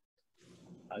 So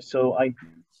I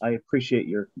appreciate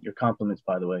your compliments,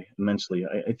 by the way, immensely.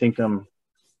 I think I'm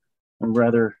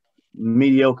rather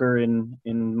mediocre in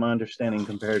my understanding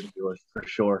compared to yours, for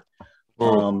sure.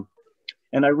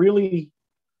 And I really,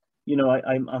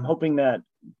 I'm hoping that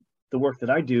the work that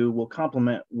I do will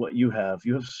complement what you have.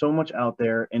 You have so much out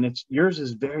there, and yours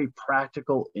is very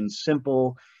practical and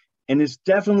simple, and it's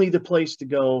definitely the place to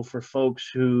go for folks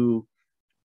who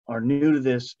are new to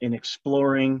this and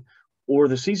exploring, or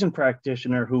the seasoned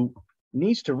practitioner who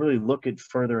needs to really look at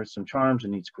further at some charms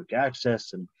and needs quick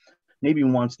access and maybe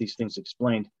wants these things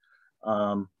explained.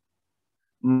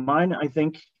 Mine, I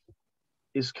think,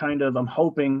 is kind of, I'm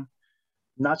hoping,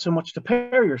 not so much to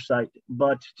pair your site,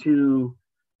 but to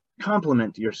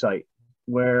complement your site,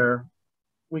 where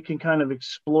we can kind of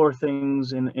explore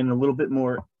things in a little bit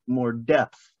more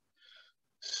depth.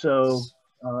 So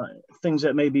things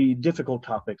that may be difficult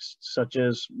topics, such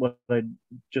as what I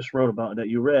just wrote about that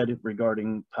you read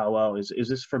regarding powwow. Is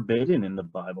this forbidden in the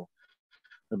Bible?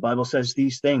 The Bible says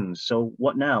these things. So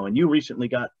what now? And you recently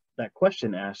got that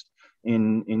question asked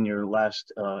in your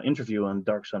last interview on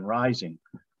Dark Sun Rising,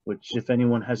 which, if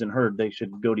anyone hasn't heard, they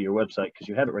should go to your website, because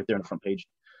you have it right there on the front page.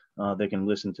 They can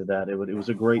listen to that. It was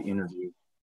a great interview.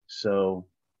 So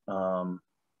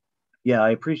yeah,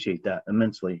 I appreciate that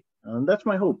immensely. That's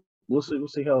my hope. We'll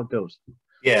see how it goes.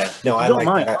 Yeah, no, I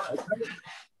like that.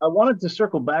 I wanted to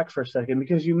circle back for a second,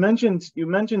 because you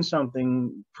mentioned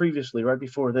something previously, right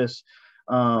before this,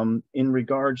 in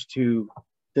regards to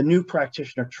the new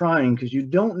practitioner trying, because you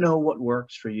don't know what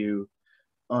works for you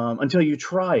until you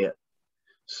try it.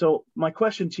 So my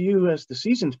question to you, as the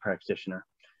seasoned practitioner,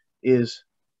 is,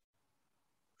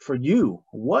 for you,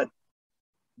 what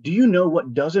do you know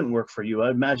what doesn't work for you? I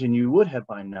imagine you would have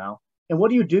by now. And what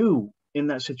do you do in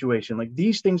that situation? Like,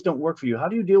 these things don't work for you. How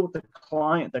do you deal with the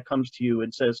client that comes to you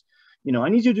and says, I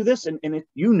need you to do this, and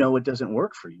it doesn't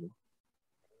work for you?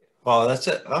 Well, that's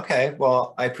it. Okay.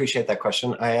 Well, I appreciate that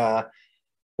question.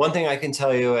 One thing I can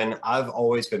tell you, and I've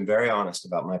always been very honest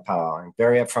about my powwowing,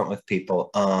 very upfront with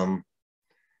people.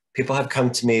 People have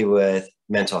come to me with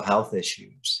mental health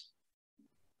issues.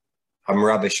 I'm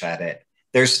rubbish at it.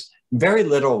 There's very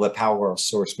little the Powwow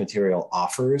source material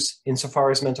offers insofar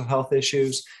as mental health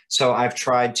issues. So I've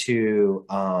tried to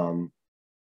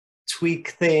tweak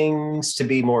things to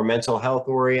be more mental health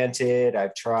oriented.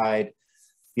 I've tried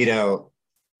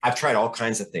all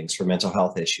kinds of things for mental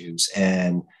health issues,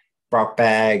 and brought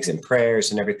bags and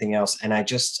prayers and everything else. And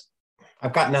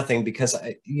I've got nothing, because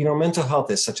mental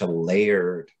health is such a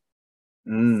layered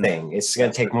thing. It's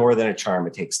going to take more than a charm.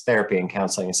 It takes therapy and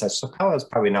counseling and such. So Powwow is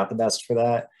probably not the best for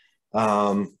that.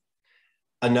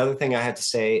 Another thing I have to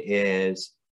say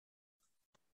is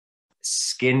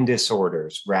skin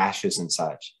disorders, rashes and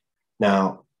such.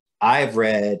 Now, I've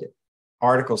read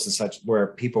articles and such where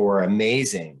people were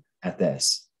amazing at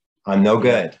this. I'm no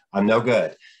good. I'm no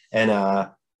good. And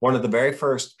one of the very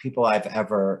first people I've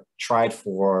ever tried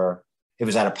for, it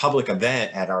was at a public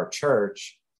event at our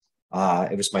church.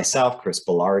 It was myself, Chris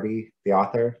Bellardi, the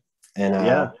author,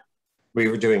 and we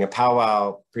were doing a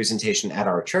powwow presentation at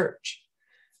our church.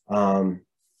 The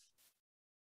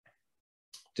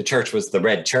church was the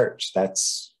Red Church.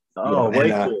 That's cool.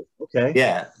 Okay.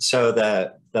 Yeah. So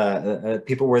the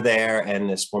people were there, and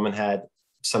this woman had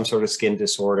some sort of skin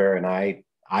disorder, and I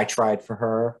tried for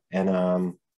her,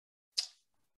 and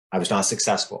I was not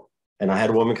successful. And I had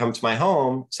a woman come to my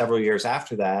home several years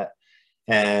after that,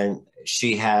 and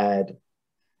she had,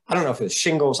 I don't know if it was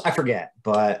shingles, I forget,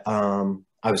 but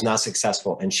I was not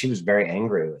successful, and she was very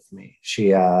angry with me. She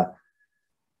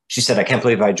said, "I can't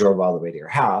believe I drove all the way to your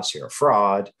house. You're a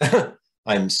fraud.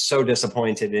 I'm so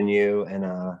disappointed in you." And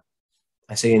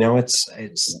I say,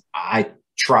 I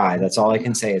try. That's all I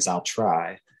can say is I'll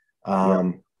try.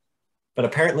 But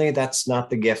apparently that's not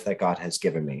the gift that God has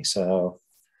given me. So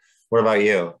what about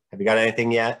you? Have you got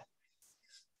anything yet?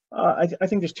 I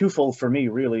think there's twofold for me,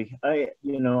 really.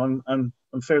 I'm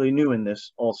fairly new in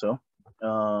this also.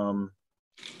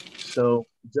 So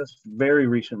just very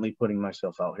recently putting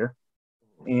myself out here.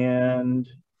 And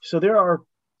so there are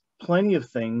plenty of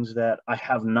things that I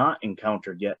have not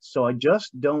encountered yet. So I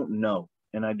just don't know.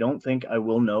 And I don't think I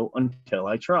will know until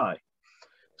I try.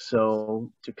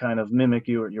 So to kind of mimic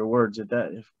your words at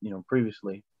that,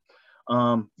 previously.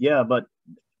 But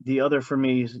the other for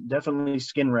me is definitely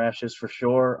skin rashes for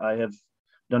sure. I have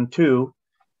done 2,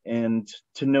 and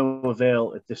to no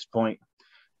avail at this point.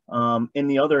 And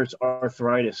the other is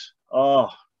arthritis. Oh,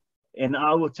 and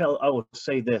I will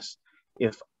say this: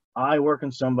 if I work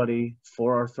on somebody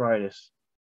for arthritis,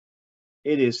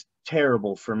 it is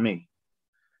terrible for me.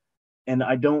 And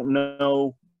I don't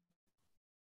know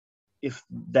if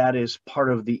that is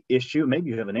part of the issue.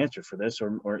 Maybe you have an answer for this,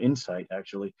 or insight,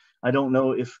 actually. I don't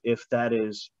know if that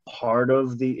is part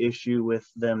of the issue with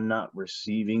them not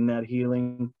receiving that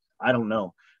healing. I don't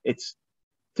know. It's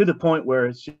to the point where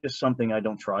it's just something I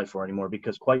don't try for anymore,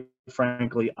 because quite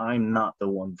frankly, I'm not the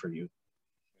one for you.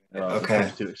 Okay. It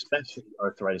comes to especially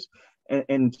arthritis.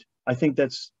 And I think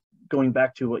that's going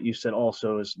back to what you said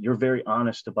also, is you're very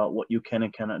honest about what you can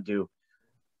and cannot do.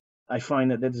 I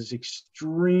find that is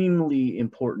extremely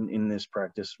important in this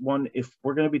practice. One, if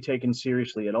we're going to be taken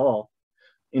seriously at all,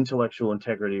 intellectual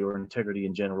integrity, or integrity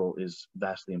in general, is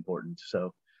vastly important.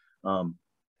 So,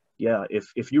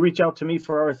 if you reach out to me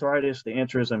for arthritis, the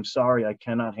answer is, I'm sorry, I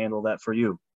cannot handle that for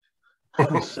you.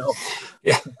 So,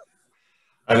 yeah.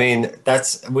 I mean,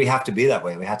 we have to be that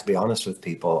way. We have to be honest with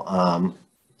people.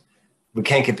 We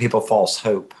can't give people false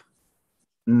hope.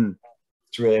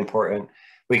 It's really important.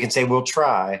 We can say we'll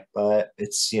try, but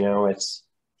it's the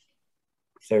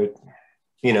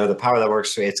power that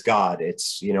works. It's God.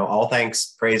 It's, all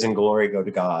thanks, praise, and glory go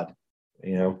to God.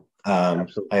 I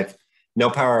have no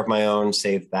power of my own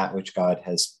save that which God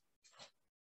has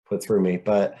put through me.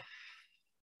 But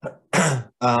I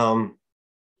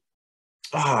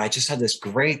just had this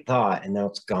great thought, and now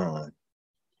it's gone.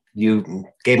 You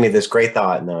gave me this great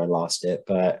thought, and now I lost it.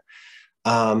 But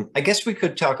I guess we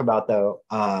could talk about, though,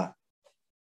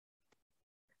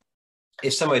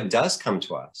 if someone does come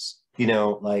to us,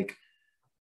 like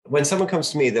when someone comes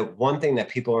to me, the one thing that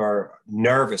people are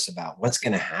nervous about, what's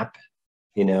going to happen?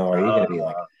 Are you going to be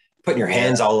like putting your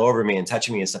hands all over me and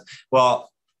touching me and stuff? Well,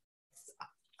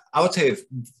 I would tell you,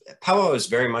 powwow is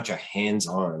very much a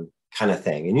hands-on kind of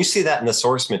thing. And you see that in the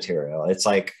source material. It's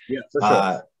like, for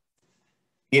sure.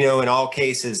 In all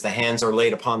cases, the hands are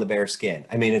laid upon the bare skin.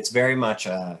 I mean, it's very much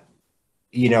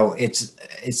you know,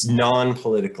 it's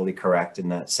non-politically correct in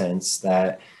that sense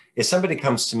that if somebody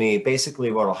comes to me,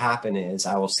 basically what will happen is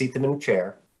I will seat them in a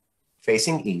chair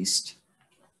facing east.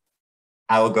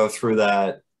 I will go through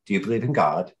that. Do you believe in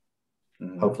God?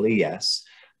 Mm-hmm. Hopefully, yes.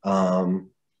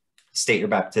 State your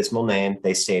baptismal name.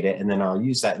 They state it. And then I'll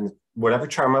use that in whatever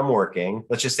charm I'm working.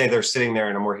 Let's just say they're sitting there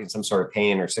and I'm working some sort of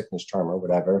pain or sickness charm or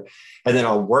whatever. And then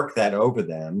I'll work that over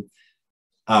them.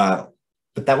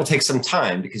 But that will take some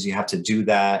time because you have to do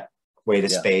that, wait a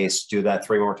space, do that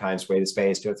 3 more times, wait a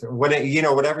space, do it. You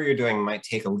know, whatever you're doing might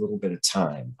take a little bit of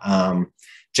time.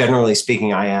 Generally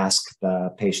speaking, I ask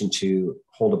the patient to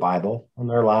hold a Bible on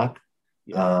their lap.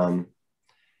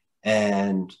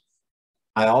 And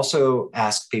I also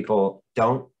ask people,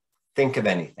 don't think of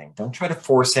anything. Don't try to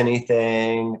force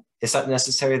anything. It's not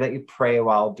necessary that you pray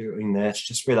while doing this.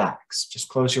 Just relax. Just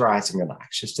close your eyes and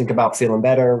relax. Just think about feeling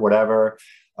better, whatever.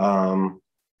 And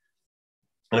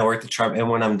I work the charm. And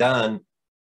when I'm done,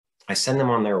 I send them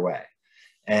on their way.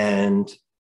 And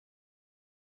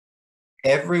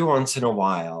every once in a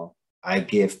while, I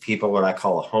give people what I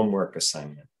call a homework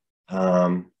assignment.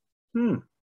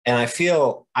 And I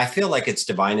feel like it's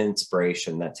divine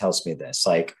inspiration that tells me this.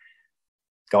 Like,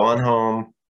 go on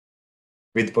home,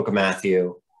 read the book of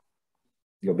Matthew,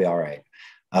 you'll be all right.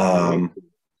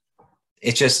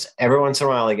 It's just every once in a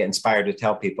while I get inspired to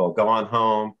tell people, go on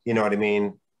home, you know what I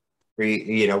mean? Read,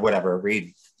 you know, whatever,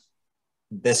 read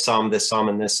this psalm,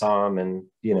 and this psalm. And,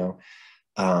 you know,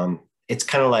 it's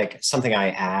kind of like something I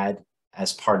add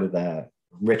as part of the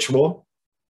ritual,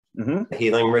 the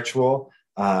healing ritual.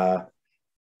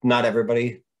 Not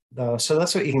everybody, though. So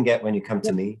that's what you can get when you come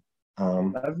to me.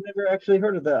 I've never actually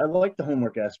heard of that. I like the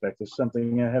homework aspect. It's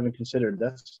something I haven't considered.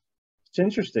 It's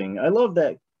interesting. I love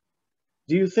that.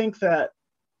 Do you think that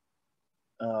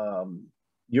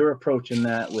your approach in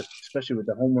that, especially with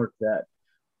the homework, that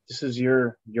this is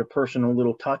your personal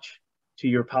little touch to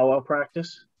your powwow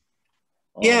practice?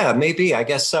 Yeah, maybe. I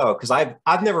guess so. Because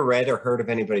I've never read or heard of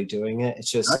anybody doing it. It's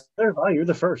just you're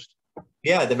the first.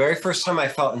 Yeah, the very first time I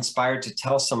felt inspired to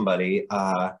tell somebody,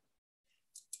 I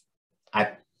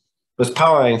was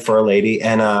powwowing for a lady,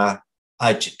 and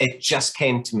it just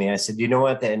came to me. I said, you know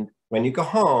what? Then when you go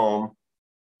home,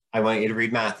 I want you to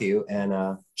read Matthew.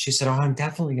 And she said, oh, I'm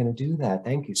definitely going to do that.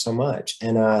 Thank you so much.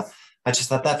 And I just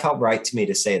thought that felt right to me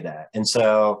to say that. And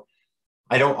so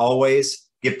I don't always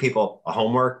give people a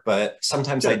homework, but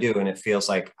sometimes I do. And it feels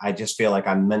like, I just feel like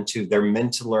they're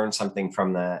meant to learn something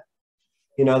from that.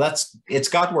 You know, it's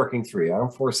God working through you. I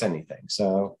don't force anything.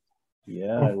 So,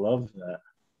 yeah, I love that.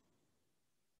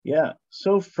 Yeah.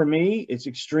 So for me, it's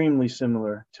extremely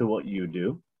similar to what you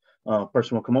do.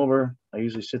 Person will come over. I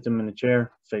usually sit them in a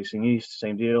chair facing east.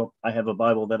 Same deal. I have a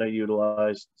Bible that I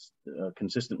utilize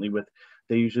consistently with.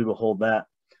 They usually will hold that.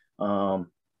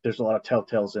 There's a lot of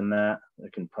telltales in that.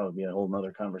 That can probably be a whole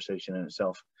nother conversation in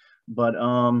itself. But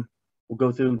we'll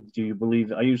go through. Do you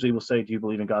believe? I usually will say, do you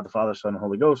believe in God the Father, Son, and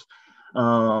Holy Ghost?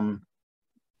 Not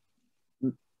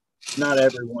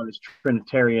everyone is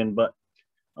Trinitarian, but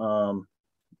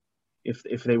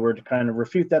if they were to kind of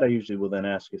refute that, I usually will then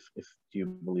ask if do you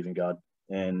believe in God,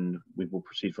 and we will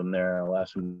proceed from there. I'll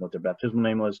ask them what their baptismal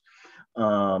name was.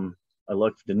 I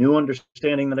like the new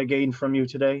understanding that I gained from you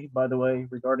today, by the way,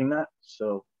 regarding that.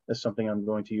 So that's something I'm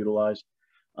going to utilize.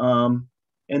 And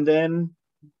then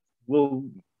we'll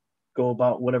go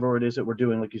about whatever it is that we're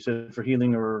doing, like you said, for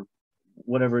healing or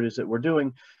whatever it is that we're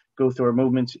doing, go through our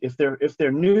movements. If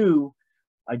they're new,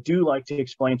 I do like to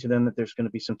explain to them that there's going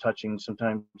to be some touching.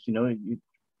 Sometimes, you know,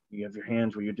 you have your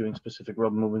hands where you're doing specific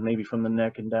rub movements, maybe from the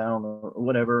neck and down or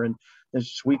whatever, and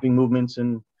there's sweeping movements.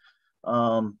 And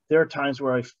there are times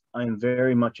where I am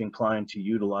very much inclined to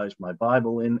utilize my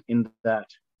Bible in that,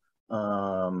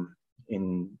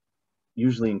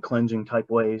 usually in cleansing type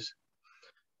ways.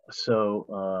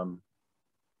 So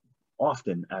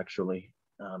often, actually,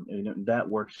 that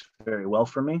works very well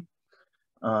for me.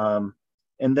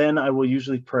 And then I will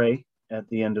usually pray at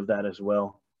the end of that as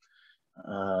well.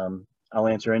 I'll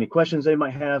answer any questions they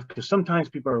might have, because sometimes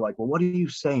people are like, well, what are you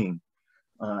saying?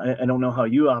 I don't know how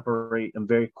you operate. I'm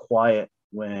very quiet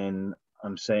when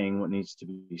I'm saying what needs to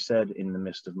be said in the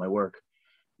midst of my work.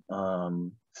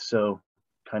 So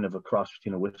kind of a cross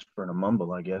between a whisper and a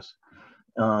mumble, I guess.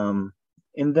 And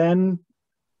then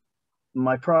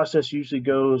my process usually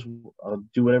goes, I'll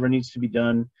do whatever needs to be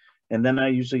done. And then I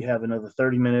usually have another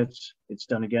 30 minutes. It's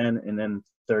done again, and then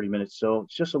 30 minutes. So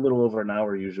it's just a little over an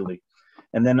hour usually.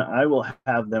 And then I will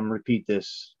have them repeat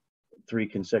this 3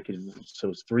 consecutive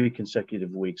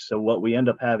weeks. So what we end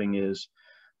up having is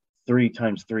 3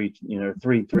 times 3,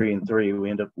 3, 3, and 3. We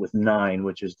end up with 9,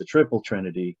 which is the triple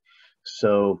Trinity.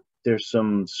 So there's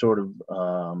some sort of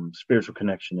spiritual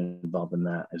connection involved in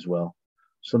that as well.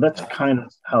 So that's kind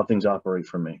of how things operate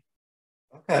for me.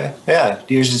 Okay. Yeah.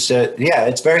 Yours is, yeah,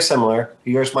 it's very similar.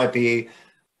 Yours might be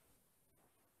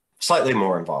slightly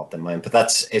more involved than mine, but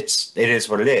it is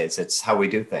what it is. It's how we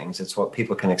do things. It's what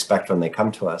people can expect when they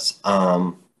come to us.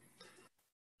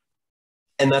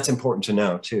 And that's important to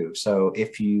know too. So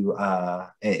if you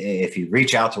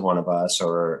reach out to one of us,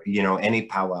 or, you know, any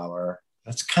powwower,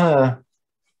 it's kind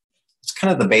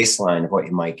of the baseline of what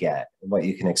you might get, what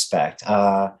you can expect.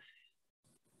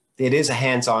 It is a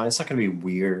hands-on. It's not going to be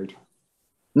weird.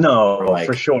 No, or like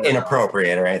for sure.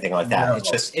 inappropriate or anything like that. No.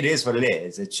 It's just, it is what it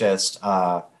is. It's just,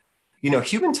 you know,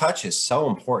 human touch is so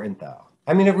important though.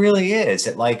 I mean, it really is.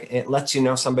 It lets you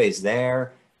know somebody's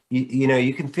there. You know,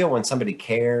 you can feel when somebody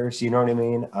cares, you know what I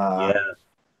mean? Yeah.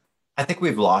 I think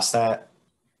we've lost that,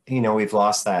 you know, we've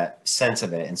lost that sense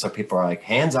of it. And so people are like,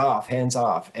 hands off, hands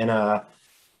off. And, I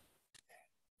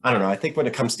don't know. I think when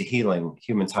it comes to healing,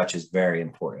 human touch is very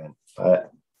important,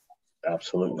 but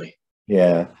absolutely.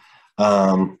 Yeah.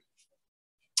 Well,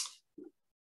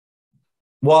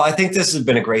 I think this has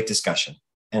been a great discussion,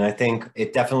 and I think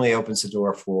it definitely opens the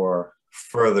door for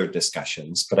further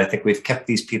discussions, but I think we've kept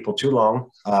these people too long.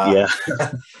 Yeah.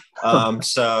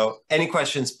 So any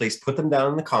questions, please put them down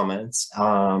in the comments.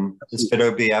 This video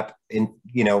will be up in,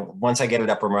 you know, once I get it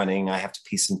up and running, I have to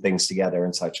piece some things together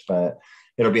and such, but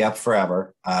it'll be up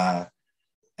forever. And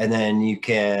then you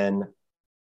can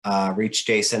reach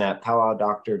Jason at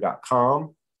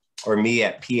powwowdoctor.com or me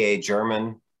at PA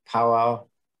German Powwow.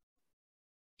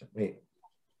 Wait.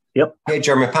 Yep.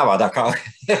 PAGermanPowwow.com.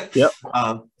 Yep.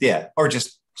 Yeah. Or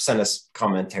just send us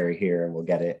commentary here and we'll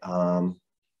get it.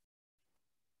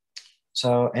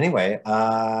 So anyway, do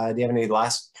you have any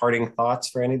last parting thoughts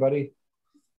for anybody?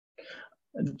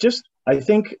 Just, I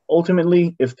think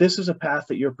ultimately, if this is a path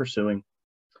that you're pursuing,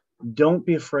 don't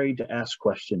be afraid to ask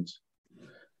questions.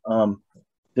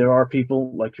 There are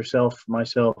people like yourself,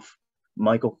 myself,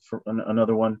 Michael, for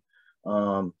another one.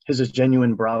 His is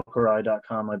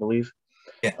genuinebrowcry.com, I believe.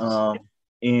 Yes.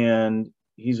 And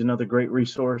he's another great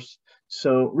resource.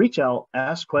 So reach out,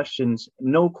 ask questions.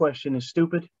 No question is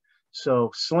stupid.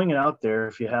 So sling it out there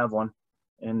if you have one,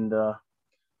 and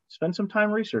spend some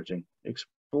time researching,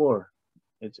 explore.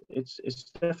 It's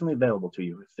definitely available to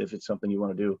you if it's something you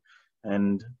want to do.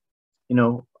 And, you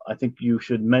know, I think you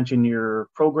should mention your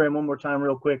program one more time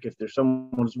real quick. If there's someone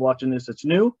who's watching this that's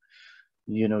new,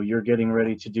 you know, you're getting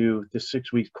ready to do this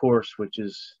 6-week course, which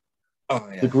is,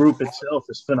 the group itself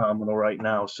is phenomenal right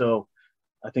now. So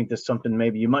I think that's something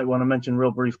maybe you might want to mention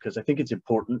real brief, because I think it's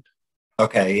important.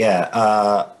 Okay,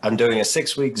 yeah. I'm doing a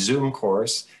 6-week Zoom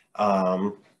course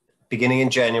beginning in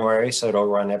January. So it'll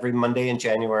run every Monday in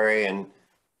January and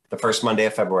the first Monday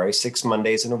of February, 6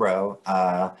 Mondays in a row.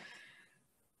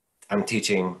 I'm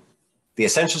teaching the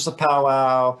essentials of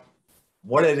powwow,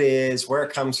 what it is, where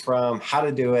it comes from, how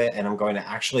to do it, and I'm going to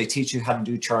actually teach you how to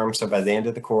do charms. So by the end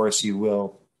of the course, you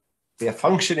will be a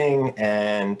functioning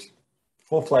and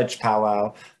full-fledged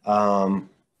powwow.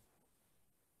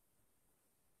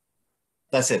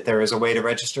 That's it. There is a way to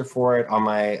register for it on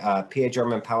my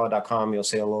PAGermanPowwow.com. You'll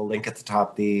see a little link at the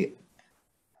top, the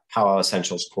Powwow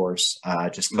Essentials course.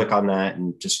 Just click on that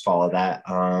and just follow that.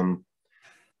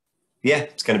 Yeah,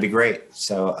 it's going to be great.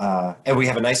 So, and we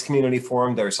have a nice community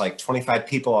forum. There's like 25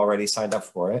 people already signed up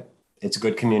for it. It's a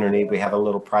good community. We have a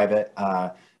little private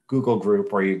Google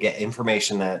group where you get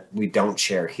information that we don't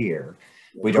share here.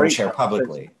 We don't share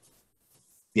publicly.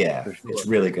 Yeah, sure. It's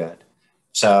really good.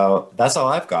 So that's all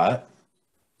I've got.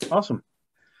 Awesome.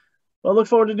 Well, I look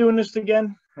forward to doing this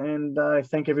again. And I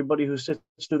thank everybody who sits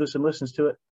through this and listens to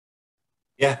it.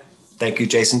 Yeah. Thank you,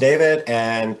 Jason David.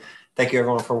 And thank you,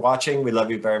 everyone, for watching. We love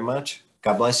you very much.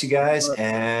 God bless you guys.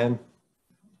 And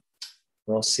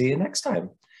we'll see you next time.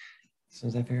 As soon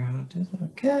as I figure out how to do that.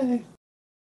 Okay.